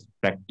safest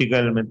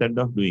practical method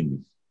of doing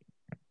this.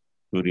 If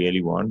you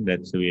really want,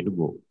 that's the way to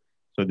go.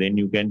 So then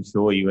you can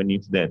show, even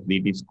if the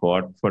athlete is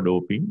caught for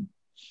doping,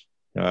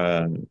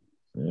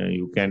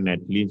 you can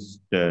at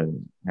least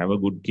have a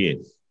good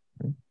case.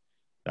 Right?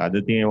 The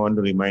other thing I want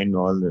to remind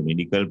all the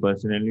medical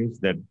personnel is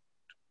that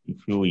if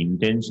you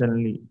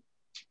intentionally,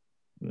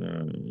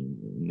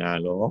 in our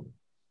law,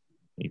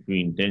 if you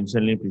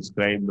intentionally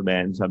prescribe the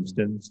banned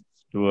substance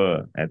to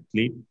an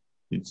athlete,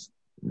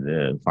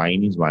 the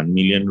fine is 1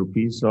 million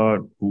rupees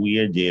or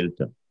 2-year jail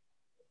term,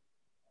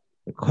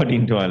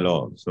 according to our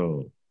law.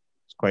 So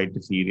it's quite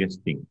a serious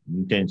thing,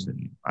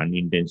 intentionally.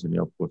 Unintentionally,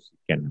 of course,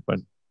 it can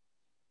happen.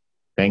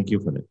 Thank you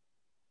for that.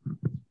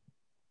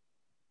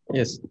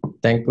 Yes,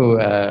 thank you,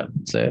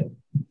 sir.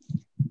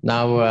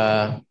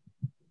 Now,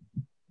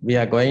 we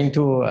are going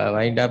to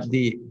wind up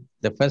the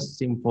first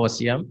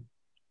symposium.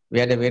 We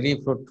had a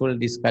very fruitful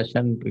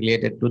discussion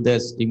related to the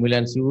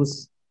stimulants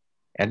use,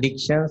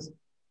 addictions,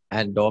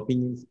 and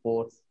doping in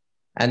sports,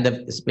 and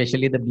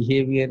especially the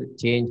behavior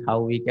change, how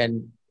we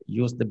can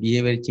use the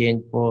behavior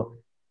change for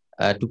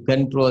to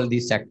control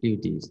these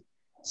activities.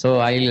 So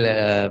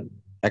I'll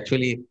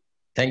actually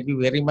thank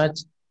you very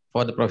much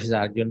for the Professor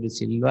Arjun De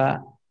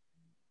Silva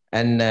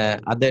and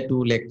other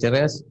two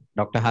lecturers,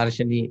 Dr.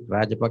 Harshini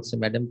Rajapaksa,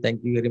 Madam,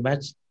 thank you very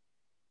much.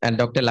 And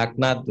Dr.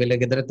 Laknath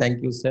Velagadra,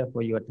 thank you, sir,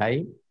 for your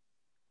time.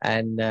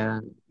 And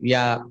we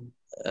are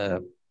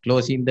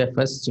closing the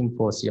first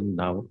symposium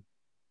now.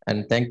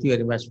 And thank you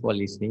very much for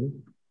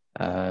listening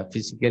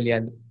physically,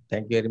 and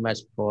thank you very much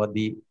for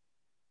the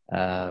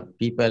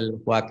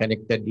people who are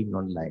connected in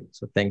online.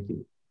 So thank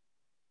you.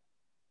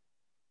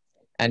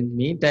 And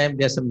meantime,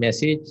 there's a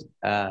message.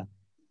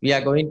 We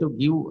are going to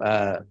give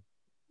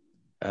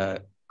a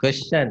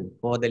question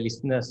for the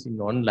listeners in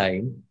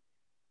online,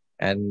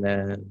 and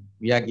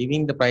we are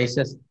giving the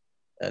prizes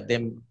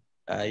them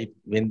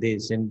when they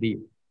send the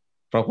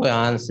proper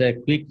answer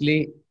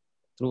quickly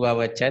through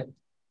our chat.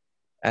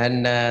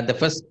 And the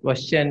first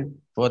question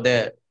for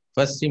the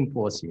first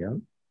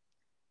symposium,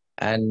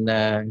 and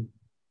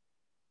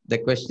the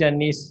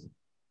question is,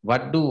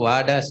 what do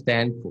WADA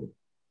stand for?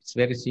 It's a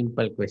very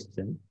simple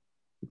question.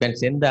 You can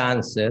send the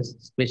answers,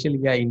 especially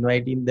we are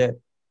inviting the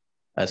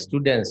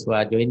students who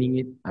are joining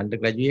it,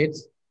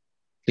 undergraduates.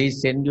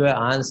 Please send your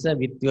answer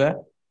with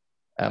your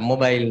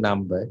mobile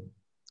number.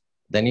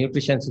 The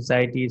Nutrition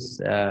Society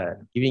is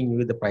giving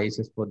you the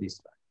prizes for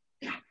this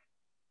one.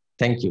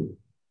 Thank you.